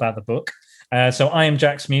felt about the book. So I Am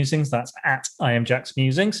Jack's Musings. That's at I Am Jack's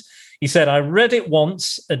Musings. He said, "I read it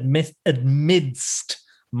once amidst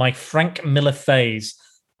my Frank Miller phase.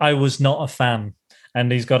 I was not a fan." And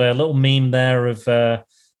he's got a little meme there of,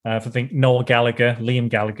 I think, Liam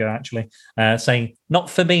Gallagher, actually, saying, "Not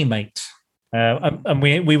for me, mate." And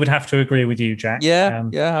we would have to agree with you, Jack. Yeah,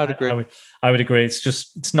 I'd agree. I would agree.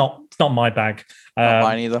 It's not my bag. Not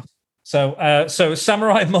mine either. So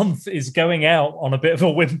Samurai Month is going out on a bit of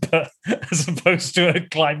a whimper as opposed to a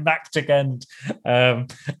climactic end.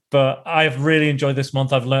 But I've really enjoyed this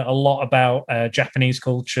month. I've learned a lot about Japanese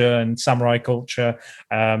culture and samurai culture.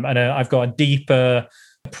 And I've got a deeper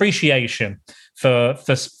appreciation for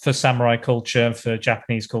samurai culture, for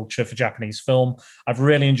Japanese culture, for Japanese film. I've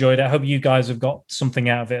really enjoyed it. I hope you guys have got something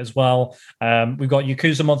out of it as well. We've got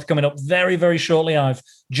Yakuza Month coming up very, very shortly. I've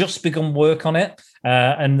just begun work on it.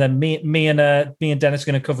 And then me and Dennis are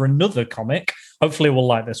going to cover another comic. Hopefully we'll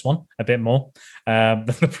like this one a bit more than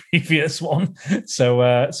the previous one. So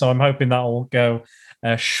I'm hoping that will go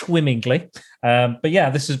swimmingly. But yeah,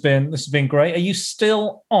 this has been great. Are you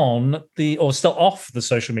still still off the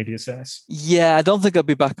social media service? Yeah, I don't think I'll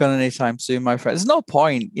be back on anytime soon, my friend. There's no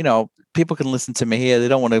point. People can listen to me here. They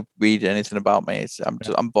don't want to read anything about me.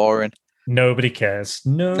 I'm boring. Nobody cares.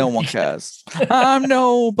 No one cares. I'm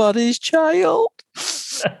nobody's child.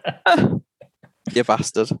 You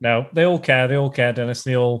bastard. No, they all care. They all care, Dennis.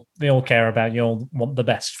 They all care about you. All want the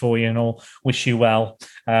best for you and all wish you well.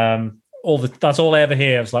 That's all I ever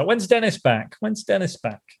hear. I was like, when's Dennis back? When's Dennis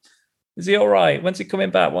back? Is he all right? When's he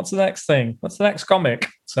coming back? What's the next thing? What's the next comic?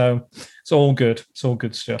 So it's all good. It's all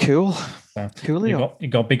good stuff. Cool. So Cool. You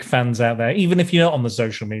got big fans out there, even if you're not on the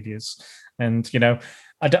social medias. And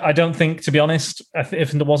I don't think, to be honest, if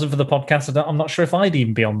it wasn't for the podcast, I'm not sure if I'd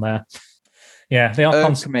even be on there. Yeah, they are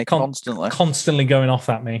constantly going off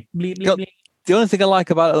at me. Bleep, bleep, bleep. The only thing I like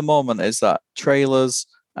about it at the moment is that trailers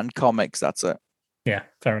and comics, that's it. Yeah,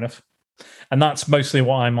 fair enough. And that's mostly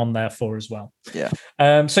what I'm on there for as well. Yeah.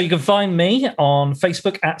 So you can find me on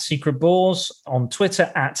Facebook at Secret Boars, on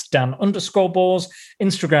Twitter at Dan_Boars,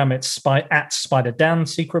 Instagram it's at SpiderDan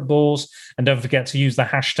Secret Boars, and don't forget to use the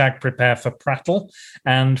hashtag #PrepareForPrattle.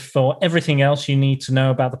 And for everything else you need to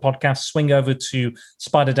know about the podcast, swing over to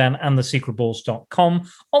SpiderDan and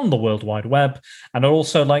thesecretboars.com on the World Wide Web. And I'd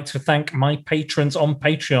also like to thank my patrons on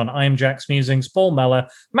Patreon. I am Jack's Musings, Paul Meller,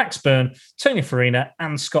 Max Byrne, Tony Farina,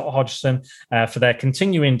 and Scott Hodgson for their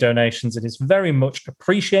continuing donations. It is very much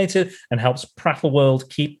appreciated and helps Prattle World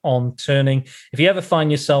keep on turning. If you ever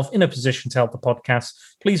find yourself in a position to help the podcast,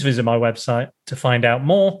 please visit my website to find out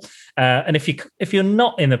more. And if you're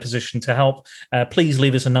not in a position to help, please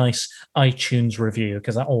leave us a nice iTunes review,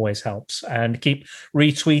 because that always helps. And keep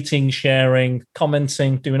retweeting, sharing,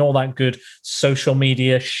 commenting, doing all that good social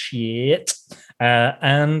media shit.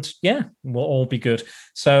 And yeah, we'll all be good.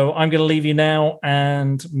 So I'm going to leave you now,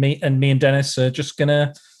 and me and Dennis are just going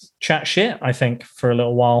to chat shit, I think, for a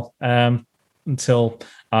little while until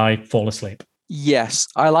I fall asleep. Yes,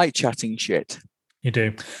 I like chatting shit. You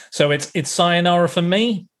do. So it's sayonara from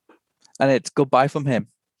me. And it's goodbye from him.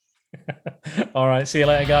 All right. See you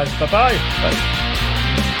later, guys. Bye-bye. Bye.